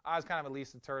Kapowski. I was kind of a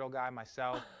Lisa Turtle guy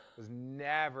myself. Was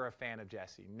never a fan of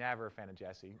Jessie. Never a fan of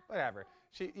Jessie. Whatever.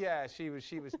 She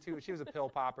was a pill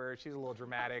popper. She was a little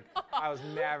dramatic. I was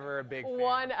never a big fan.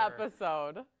 One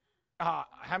episode. How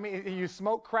many? You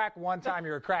smoke crack one time,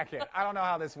 you're a crackhead. I don't know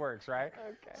how this works, right?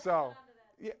 Okay. So,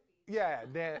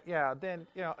 then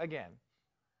again,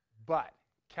 but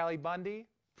Kelly Bundy.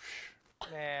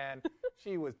 Man,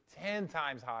 she was 10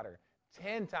 times hotter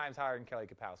than Kelly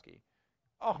Kapowski.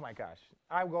 Oh my gosh.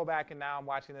 I go back and now I'm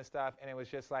watching this stuff, and it was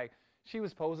just like, she was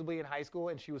supposedly in high school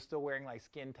and she was still wearing like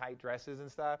skin tight dresses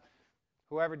and stuff.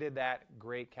 Whoever did that,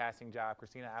 great casting job.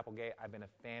 Christina Applegate, I've been a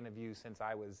fan of you since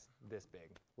I was this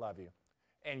big. Love you.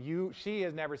 And she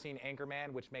has never seen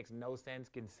Anchorman, which makes no sense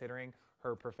considering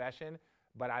her profession,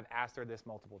 but I've asked her this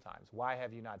multiple times. Why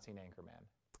have you not seen Anchorman?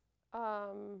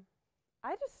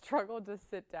 I just struggled to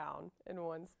sit down in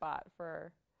one spot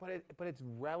for. But it's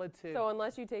relative. So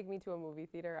unless you take me to a movie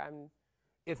theater,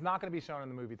 It's not going to be shown in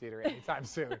the movie theater anytime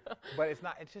soon. But it's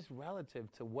not. It's just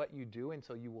relative to what you do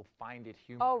until you will find it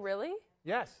humorous. Oh, really?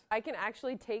 Yes. I can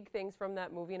actually take things from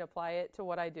that movie and apply it to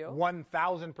what I do.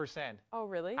 1,000%. Oh,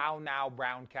 really? How now,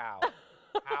 brown cow?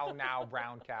 How now,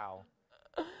 brown cow?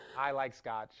 I like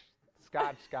scotch.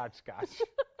 Scotch.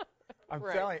 I'm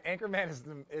telling you, Anchorman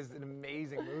is an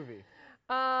amazing movie.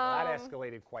 That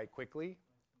escalated quite quickly.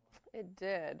 It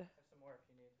did. Some more if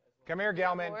you need. Come here,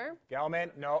 Gelman. More? Gelman,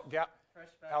 no,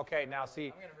 okay, now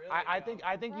see, I think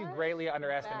you greatly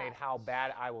underestimate how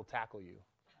bad I will tackle you.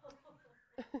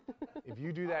 If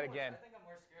you do that again. I think I'm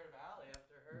more scared of Allie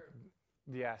after her.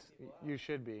 Yes, you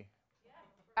should be.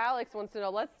 Alex wants to know.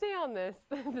 Let's stay on this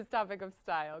topic of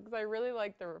style because I really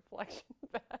like the reflection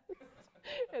vest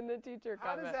in the teacher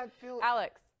comment. How does that feel?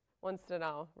 Alex wants to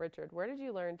know, Richard, where did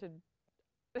you learn to?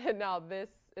 Now this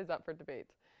is up for debate.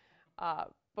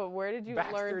 But where did you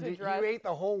learn to dress? You ate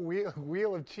the whole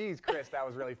wheel of cheese, Chris. That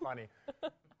was really funny.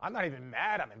 I'm not even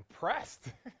mad. I'm impressed.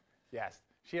 Yes,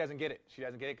 she doesn't get it. She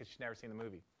doesn't get it because she's never seen the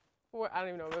movie. I don't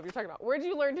even know what you're talking about. Where did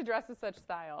you learn to dress with such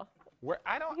style?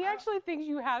 He actually thinks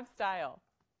you have style.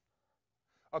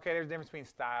 Okay, there's a difference between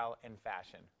style and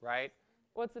fashion, right?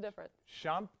 What's the difference?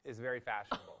 Shump is very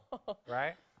fashionable,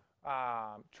 right?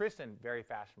 Tristan, very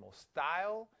fashionable.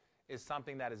 Style is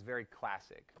something that is very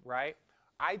classic, right?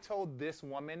 I told this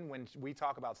woman when we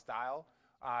talk about style,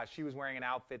 she was wearing an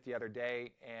outfit the other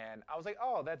day, and I was like,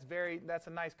 "Oh, that's a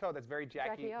nice coat. That's very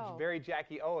Jackie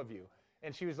O of you."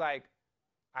 And she was like,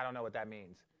 "I don't know what that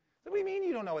means." So, what do you mean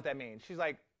you don't know what that means? She's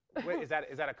like, Wait, is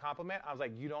that a compliment? I was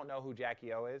like, you don't know who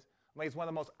Jackie O is? I'm like, it's one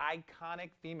of the most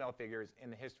iconic female figures in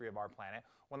the history of our planet.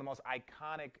 One of the most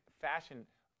iconic fashion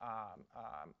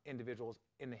individuals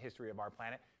in the history of our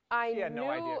planet. I She had knew, no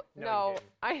idea. no, you didn't.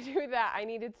 I knew that. I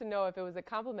needed to know if it was a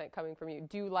compliment coming from you.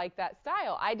 Do you like that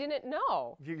style? I didn't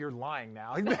know. You're lying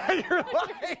now. You're lying. You're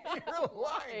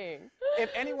lying. If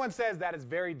anyone says that is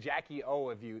very Jackie O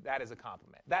of you, that is a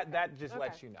compliment. That just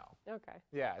lets you know. Okay.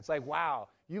 Yeah, it's like, wow,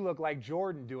 you look like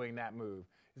Jordan doing that move.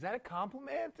 Is that a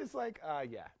compliment? It's like,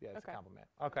 yeah, it's a compliment.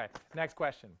 Okay, next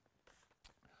question.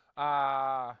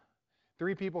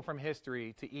 3 people from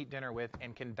history to eat dinner with,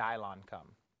 and can Dylon come?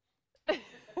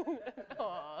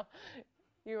 Aw,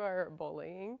 you are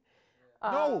bullying.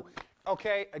 No.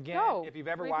 Okay, again, No, if you've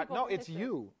ever 3 watched, people no, from it's history.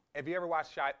 you. If you ever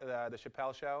watched the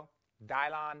Chappelle Show,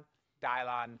 Dylon,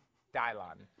 Dylon,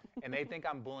 Dylon. And they think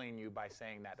I'm bullying you by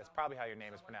saying that. That's probably how your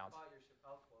name is pronounced. Caught your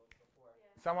Chappelle quote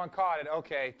before. Someone caught it.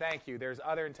 Okay, thank you. There's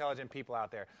other intelligent people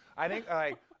out there. I think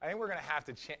we're gonna have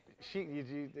to change.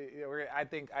 I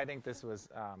think this was.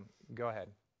 Go ahead.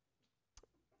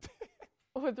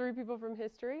 With 3 people from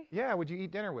history? Yeah. Would you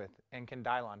eat dinner with, and can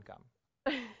Dylon come?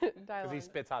 Because he Dylon.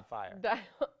 spits hot fire.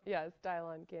 Yes,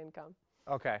 Dylon can come.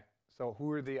 Okay. So who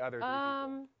are the other 3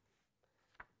 people?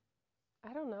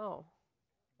 I don't know.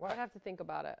 What? I'd have to think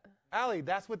about it. Allie,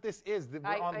 that's what this is.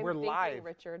 I'm We're thinking, live.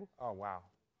 Richard. Oh wow.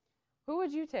 Who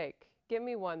would you take? Give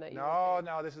me one that you would take.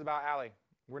 No. This is about Allie.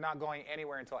 We're not going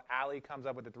anywhere until Allie comes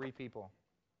up with the 3 people.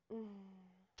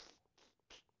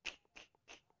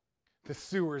 The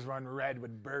sewers run red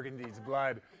with Burgundy's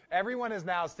blood. Everyone is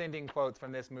now sending quotes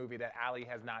from this movie that Allie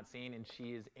has not seen, and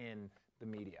she is in the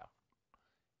media.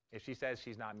 If she says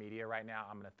she's not media right now,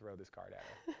 I'm going to throw this card at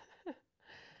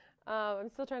her. I'm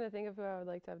still trying to think of who I would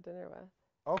like to have dinner with.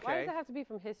 Okay. Why does it have to be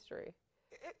from history?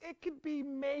 It could be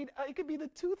made. It could be the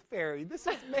Tooth Fairy. This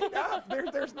is made up.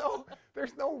 There's no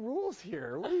rules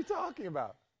here. What are you talking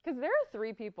about? Because there are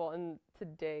 3 people in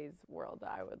today's world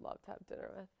that I would love to have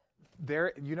dinner with.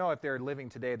 If they're living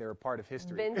today, they're a part of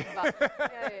history. Vince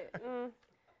Vaughn.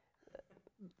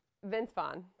 Vince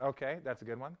Vaughn, Okay, that's a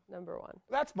good one. number 1.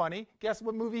 That's funny. Guess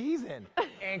what movie he's in?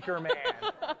 Anchorman.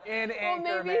 In Well,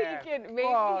 Anchorman. maybe he can. Maybe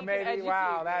oh, he can maybe. educate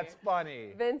Wow, me. that's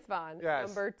funny. Vince Vaughn. Yes.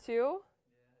 Number 2,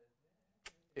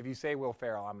 If you say Will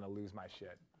Ferrell, I'm gonna lose my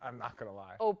shit. I'm not gonna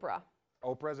lie. Oprah.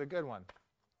 Oprah's a good one.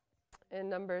 And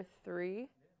number 3,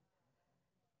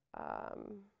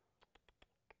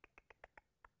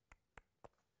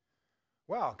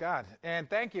 Well, God, and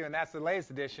thank you. And that's the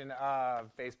latest edition of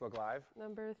Facebook Live.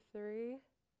 number 3.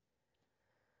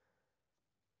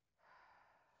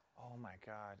 Oh my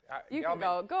God. You Gelman, can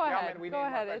go. Go ahead. we Go need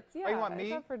ahead. more It's, questions. Oh, you want it's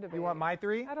me? up for debate. You want my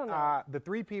 3? I don't know. The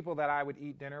 3 people that I would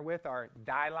eat dinner with are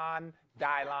Dylon,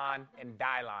 Dylon, and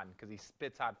Dylon, because he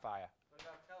spits hot fire. What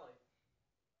about Kelly?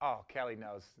 Oh, Kelly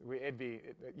knows.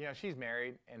 She's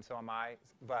married, and so am I.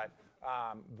 But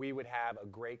we would have a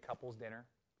great couples dinner.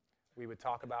 We would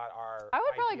talk about our. I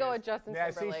would probably ideas. go with Justin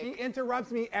Timberlake. See, she interrupts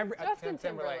me every. Justin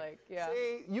Timberlake, yeah.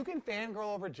 See, you can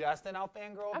fangirl over Justin. I'll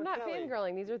fangirl over I'm not Kelly.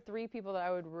 fangirling. These are 3 people that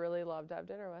I would really love to have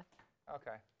dinner with.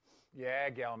 Okay. Yeah,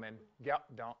 Gelman.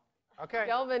 Don't. Okay.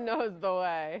 Gelvin knows the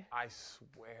way. I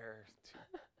swear to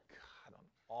God, on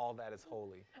all that is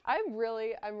holy. I'm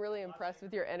really impressed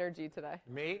with your energy today.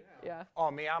 Me? Yeah. Oh,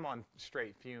 me, I'm on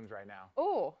straight fumes right now.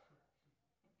 Oh,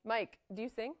 Mike, do you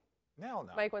sing? No.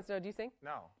 Mike wants to know, do you sing?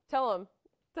 No. Tell him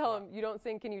you don't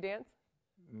sing. Can you dance?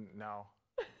 No.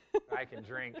 I can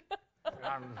drink.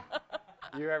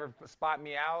 You ever spot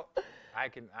me out? I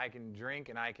can drink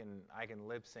and I can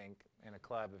lip sync in a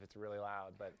club if it's really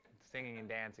loud, but singing and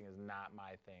dancing is not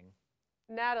my thing.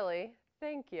 Natalie,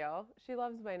 thank you. She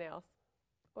loves my nails.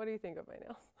 What do you think of my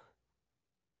nails?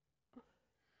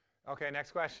 Okay,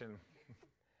 next question.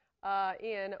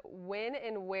 Ian, when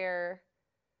and where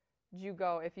would you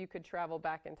go if you could travel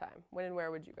back in time? When and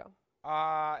where would you go?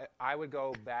 I would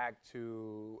go back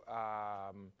to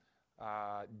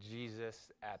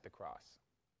Jesus at the cross.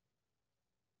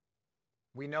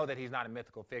 We know that he's not a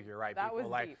mythical figure, right? That people?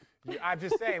 was deep. I'm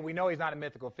just saying, we know he's not a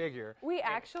mythical figure. We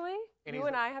actually, and you he's-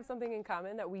 and I have something in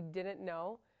common that we didn't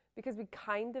know because we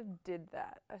kind of did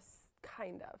that.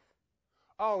 Kind of.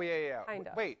 Oh, yeah. Kind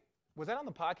of. Wait, was that on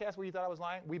the podcast where you thought I was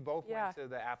lying? We both went to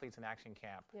the Athletes in Action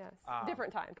camp. Yes.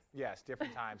 Different times. Yes,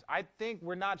 different times. I think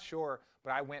we're not sure,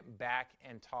 but I went back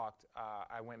and talked.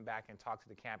 To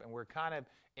the camp, and we're kind of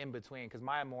in between because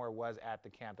Maya Moore was at the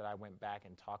camp that I went back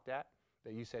and talked at.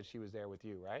 that you said she was there with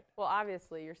you, right? Well,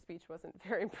 obviously your speech wasn't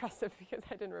very impressive because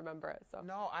I didn't remember it. So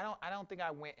No, I don't think I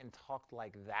went and talked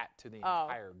like that to the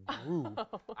entire group.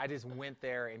 I just went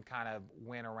there and kind of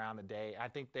went around the day. I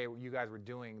think you guys were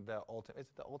doing the ultimate. Is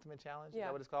it the ultimate challenge? Yeah. Is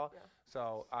that what it's called? Yeah.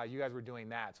 So you guys were doing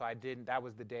that. So I didn't. That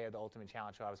was the day of the ultimate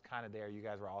challenge. So I was kind of there. You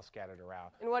guys were all scattered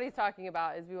around. And what he's talking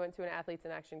about is we went to an Athletes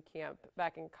in Action camp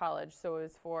back in college. So it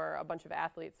was for a bunch of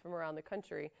athletes from around the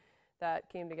country that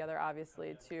came together,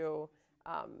 obviously, to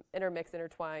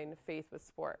intertwine faith with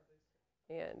sport.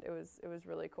 And it was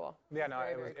really cool. Yeah, no,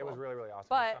 very, it was very cool. really, really awesome.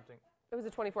 But it was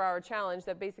a 24-hour challenge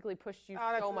that basically pushed you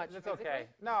so much. That's physically. okay.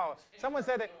 No, someone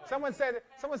said they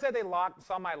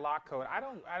saw my lock code. I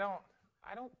don't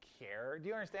care. Do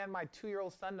you understand? My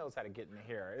 2-year-old son knows how to get in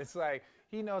here. It's like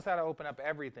he knows how to open up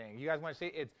everything. You guys want to see?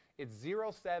 It's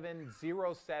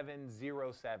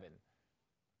 070707.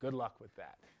 Good luck with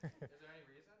that. Is there any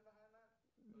reason behind that?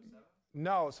 07?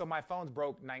 No, so my phone's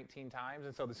broke 19 times,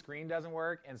 and so the screen doesn't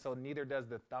work, and so neither does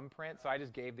the thumbprint. So I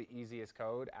just gave the easiest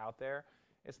code out there.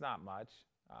 It's not much.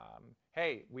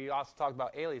 Hey, we also talked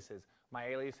about aliases. My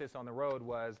aliases on the road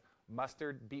was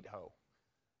Mustard Beat Ho.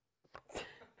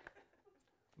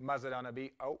 Mustard on a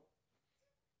beat. Oh.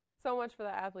 So much for the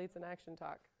Athletes in Action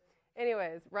talk.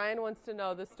 Anyways, Ryan wants to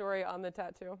know the story on the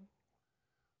tattoo.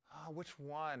 Which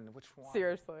one?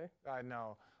 Seriously.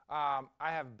 No. I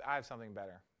have something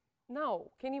better.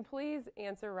 No. Can you please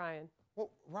answer Ryan? Well,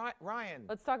 Ryan.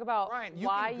 Let's talk about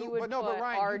why you would put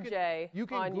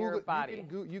RJ on your body.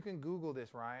 You can Google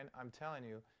this, Ryan. I'm telling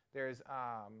you. There's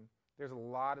a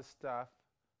lot of stuff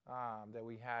that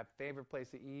we have. Favorite place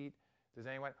to eat. Does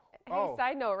anyone? Hey,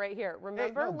 side note right here.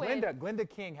 Remember when Glinda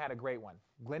King had a great one.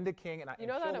 Glinda King and I. You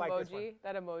know that like emoji?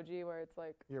 That emoji where it's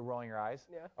like. You're rolling your eyes?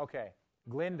 Yeah. Okay.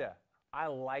 Glinda, I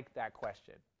like that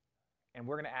question. And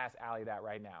we're going to ask Allie that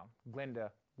right now.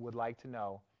 Glinda would like to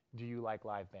know, do you like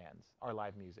live bands or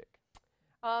live music?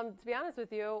 To be honest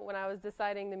with you, when I was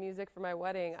deciding the music for my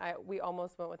wedding, we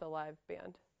almost went with a live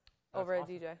band over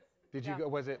awesome. a DJ. Did you go?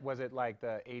 Was it like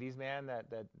the '80s band that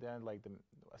then like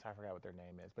I forgot what their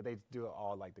name is, but they do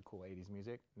all like the cool '80s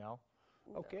music? No.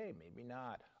 Okay, maybe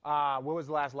not. What was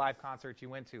the last live concert you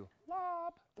went to?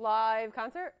 Live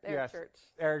concert? Eric Church.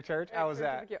 Eric Church? How was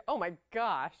that? Oh my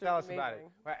gosh. Tell us about it.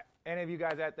 Right. Any of you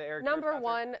guys at the Eric Church Number concert?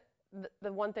 one,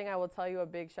 the one thing I will tell you, a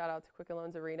big shout out to Quicken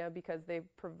Loans Arena because they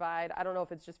provide, I don't know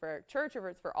if it's just for Eric Church or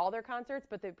if it's for all their concerts,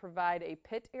 but they provide a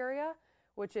pit area,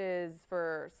 which is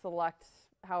for select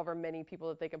however many people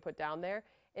that they can put down there.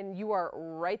 And you are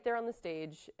right there on the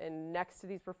stage and next to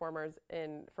these performers.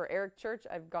 And for Eric Church,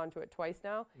 I've gone to it twice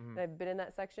now, and I've been in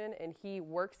that section, and he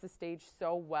works the stage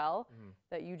so well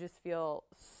that you just feel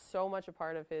so much a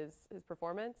part of his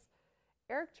performance.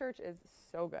 Eric Church is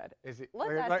so good. Is it?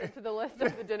 Let's add it to the list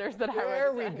of the dinners that I went to.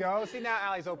 There we go. See, now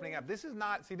Allie's opening up. This is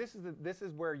not. See, this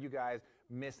is where you guys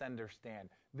misunderstand.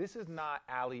 This is not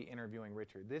Allie interviewing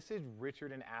Richard. This is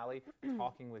Richard and Allie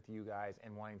talking with you guys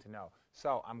and wanting to know.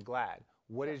 So I'm glad.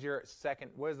 What is your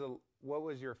what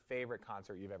was your favorite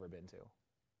concert you've ever been to?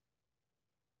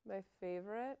 My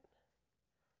favorite?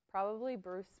 Probably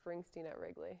Bruce Springsteen at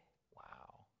Wrigley.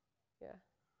 Wow. Yeah.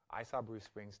 I saw Bruce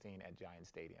Springsteen at Giant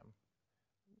Stadium.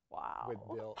 Wow. With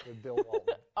Bill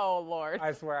Walton. Oh, Lord.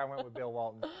 I swear I went with Bill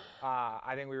Walton.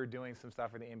 I think we were doing some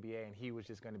stuff for the NBA, and he was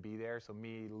just going to be there. So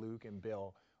me, Luke, and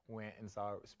Bill went and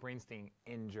saw Springsteen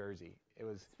in Jersey. It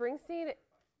was Springsteen.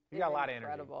 You got a lot of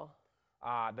energy. Incredible.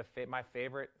 My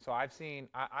favorite. So I've seen.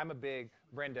 I'm a big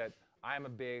Brenda. I'm a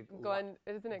big.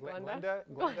 Isn't it Glenda?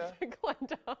 Glenda.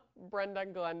 Glenda. Brenda.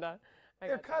 Glenda.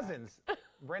 They're cousins.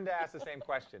 Brenda asked the same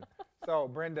question. So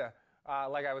Brenda,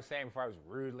 like I was saying before, I was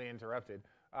rudely interrupted.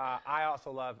 I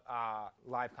also love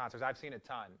live concerts. I've seen a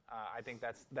ton. I think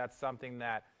that's something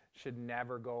that should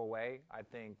never go away. I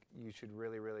think you should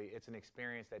really, it's an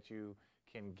experience that you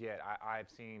can get. I've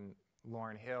seen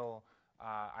Lauryn Hill.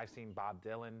 I've seen Bob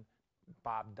Dylan,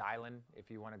 if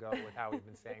you want to go with how we've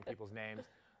been saying people's names.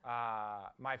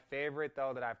 My favorite,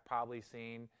 though, that I've probably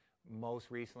seen most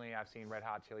recently, I've seen Red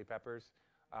Hot Chili Peppers.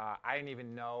 I didn't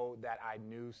even know that I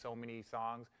knew so many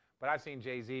songs. But I've seen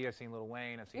Jay-Z, I've seen Lil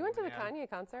Wayne, I've seen You went to the Eminem. Kanye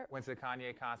concert? Went to the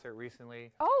Kanye concert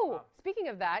recently. Oh, speaking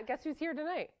of that, guess who's here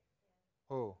tonight?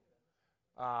 Who?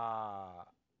 I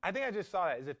think I just saw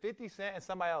that. Is it 50 Cent and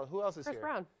somebody else? Who else is Chris here?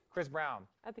 Brown. Chris Brown.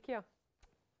 At the Q.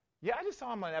 Yeah, I just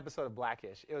saw him on an episode of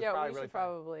Blackish. It was Yeah, probably we really should fun.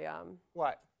 probably.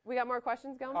 What? We got more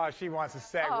questions going? Oh, she wants to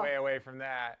segue away from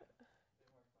that.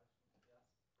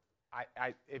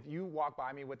 If you walk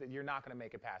by me with it, you're not going to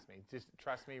make it past me. Just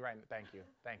trust me right now. Thank you.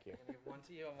 Thank you. Give one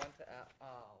to you and one to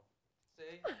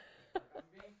see? I'm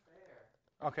being fair.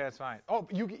 Okay, that's fine. Oh,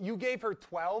 you gave her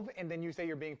 12, and then you say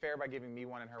you're being fair by giving me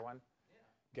one and her one? Yeah.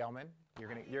 Gelman,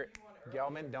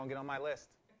 Gelman, don't get on my list.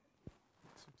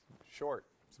 It's short.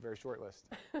 It's a very short list.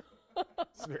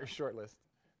 It's a very short list.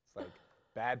 It's like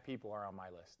bad people are on my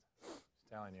list. Just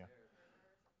telling you.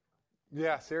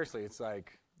 Yeah, seriously, it's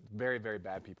like very, very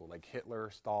bad people, like Hitler,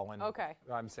 Stalin. Okay.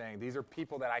 I'm saying these are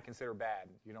people that I consider bad.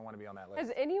 You don't want to be on that list.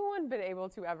 Has anyone been able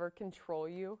to ever control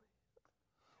you?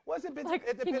 What's it been? Like,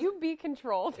 it can you be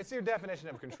controlled? It's your definition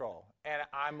of control. And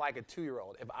I'm like a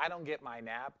 2-year-old. If I don't get my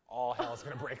nap, all hell's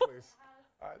gonna break loose.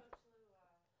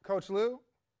 Coach Lou?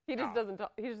 He just doesn't.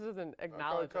 He just doesn't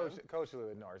acknowledge. Coach Lou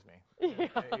ignores me. Yeah.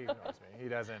 He ignores me. He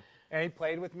doesn't. And he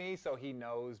played with me, so he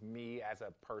knows me as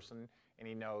a person, and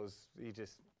he knows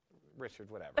Richard,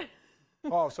 whatever.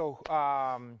 Oh, so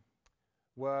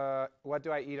what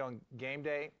do I eat on game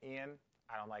day, Ian?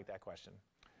 I don't like that question.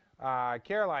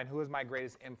 Caroline, who is my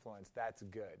greatest influence? That's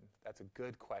good. That's a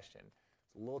good question.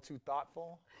 It's a little too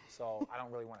thoughtful, so I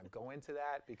don't really want to go into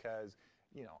that because,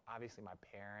 obviously my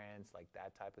parents, like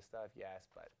that type of stuff, yes,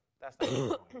 but that's not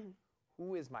the point.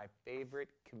 Who is my favorite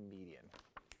comedian?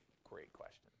 Great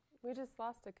question. We just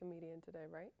lost a comedian today,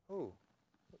 right? Who?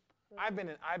 I've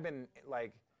been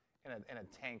like in a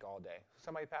tank all day.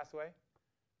 Somebody passed away?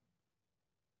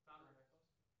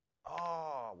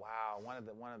 Oh wow, one of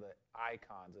the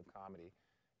icons of comedy.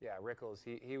 Yeah, Rickles.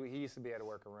 He used to be able to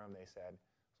work a room. They said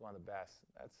was one of the best.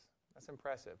 That's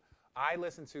impressive. I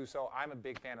listen to I'm a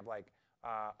big fan of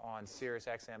on Sirius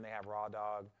XM they have Raw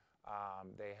Dog.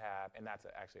 They have, and that's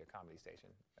actually a comedy station.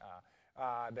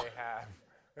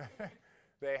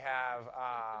 They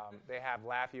have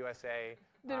Laugh USA.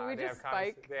 Did we just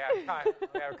spike?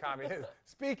 They have comedy.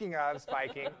 Speaking of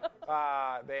spiking,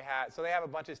 they have a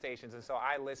bunch of stations, and so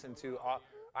I listen to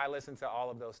all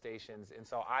of those stations, and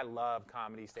so I love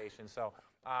comedy stations. So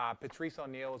Patrice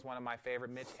O'Neal was one of my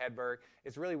favorite. Mitch Hedberg.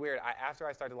 It's really weird. After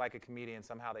I started to like a comedian,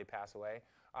 somehow they pass away.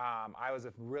 I was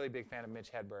a really big fan of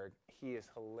Mitch Hedberg. He is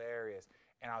hilarious,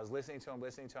 and I was listening to him.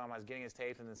 I was getting his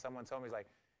tapes, and then someone told me, he's like,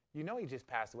 he just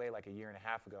passed away like a year and a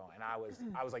half ago, and I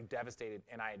was like devastated,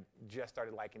 and I just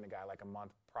started liking the guy like a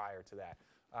month prior to that.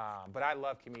 But I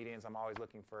love comedians. I'm always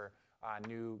looking for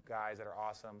new guys that are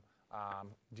awesome.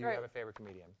 Do you have a favorite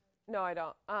comedian? No, I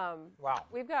don't. Wow.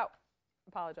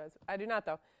 Apologize. I do not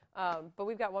though. But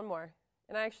we've got one more,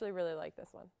 and I actually really like this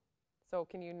one. So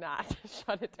can you not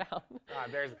shut it down?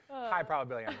 There's high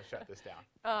probability I'm gonna shut this down.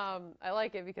 I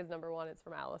like it because number one, it's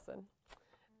from Allison.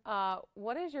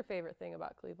 What is your favorite thing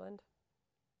about Cleveland?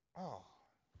 Oh,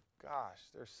 gosh,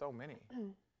 there's so many.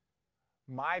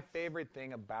 My favorite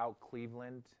thing about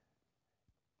Cleveland,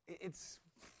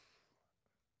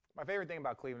 my favorite thing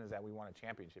about Cleveland is that we won a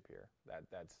championship here.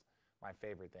 That's my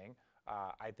favorite thing.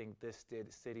 I think this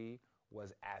city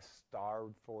was as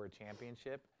starved for a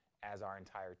championship as our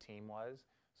entire team was.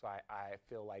 So I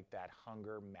feel like that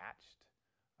hunger matched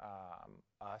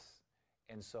us.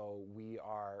 And so we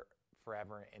are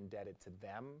forever indebted to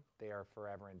them. They are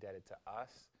forever indebted to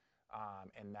us.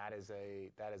 And that is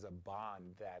a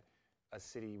bond that a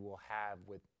city will have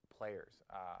with players.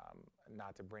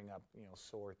 Not to bring up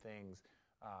sore things,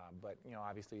 but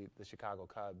obviously the Chicago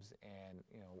Cubs and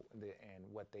and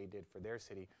what they did for their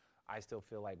city. I still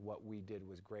feel like what we did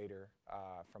was greater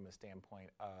from a standpoint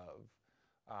of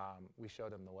we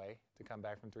showed them the way to come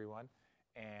back from 3-1.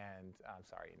 And I'm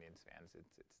sorry, Indians fans,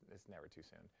 it's never too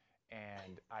soon.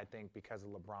 And I think because of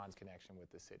LeBron's connection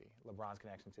with the city, LeBron's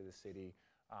connection to the city,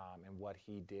 and what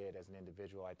he did as an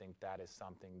individual, I think that is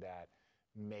something that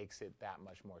makes it that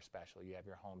much more special. You have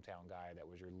your hometown guy that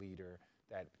was your leader,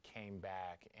 that came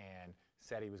back and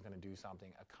said he was going to do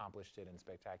something, accomplished it in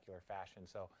spectacular fashion.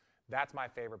 So that's my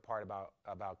favorite part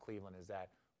about Cleveland, is that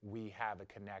we have a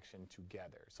connection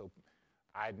together. So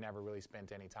I'd never really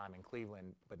spent any time in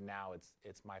Cleveland, but now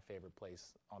it's my favorite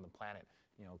place on the planet.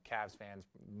 Cavs fans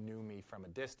knew me from a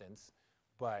distance,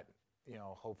 but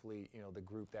hopefully the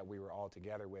group that we were all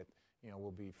together with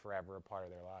will be forever a part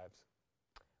of their lives.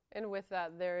 And with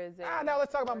that, there is a... now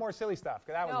let's talk about more silly stuff,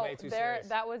 because that was way too serious.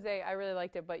 That was I really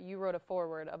liked it, but you wrote a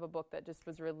foreword of a book that just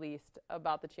was released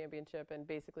about the championship and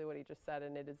basically what he just said,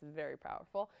 and it is very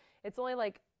powerful. It's only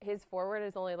his foreword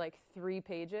is only 3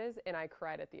 pages, and I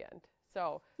cried at the end.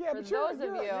 So yeah, for but those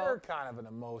of you... You're kind of an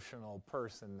emotional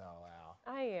person, though, Al.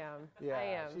 I am. Yeah, I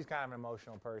am. She's kind of an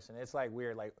emotional person. It's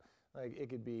weird, like it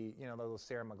could be, those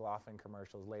Sarah McLachlan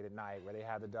commercials late at night where they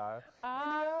have the dog.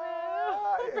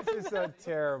 It's just so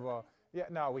terrible. Yeah,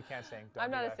 no, we can't sing.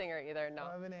 I'm not a singer either, no.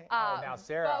 Now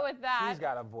Sarah, but with that, she's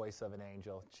got a voice of an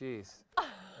angel. Jeez.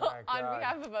 On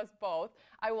behalf of us both,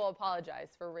 I will apologize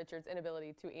for Richard's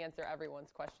inability to answer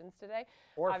everyone's questions today.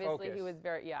 Or obviously, focus. He was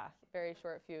very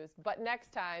short fused. But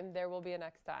next time, there will be a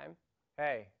next time.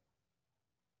 Hey,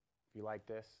 If you like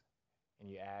this and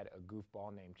you add a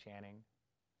goofball named Channing,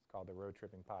 it's called the Road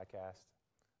Tripping Podcast.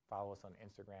 Follow us on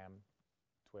Instagram,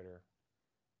 Twitter,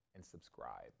 and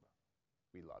subscribe.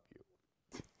 We love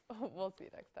you. We'll see you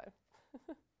next time.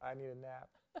 I need a nap.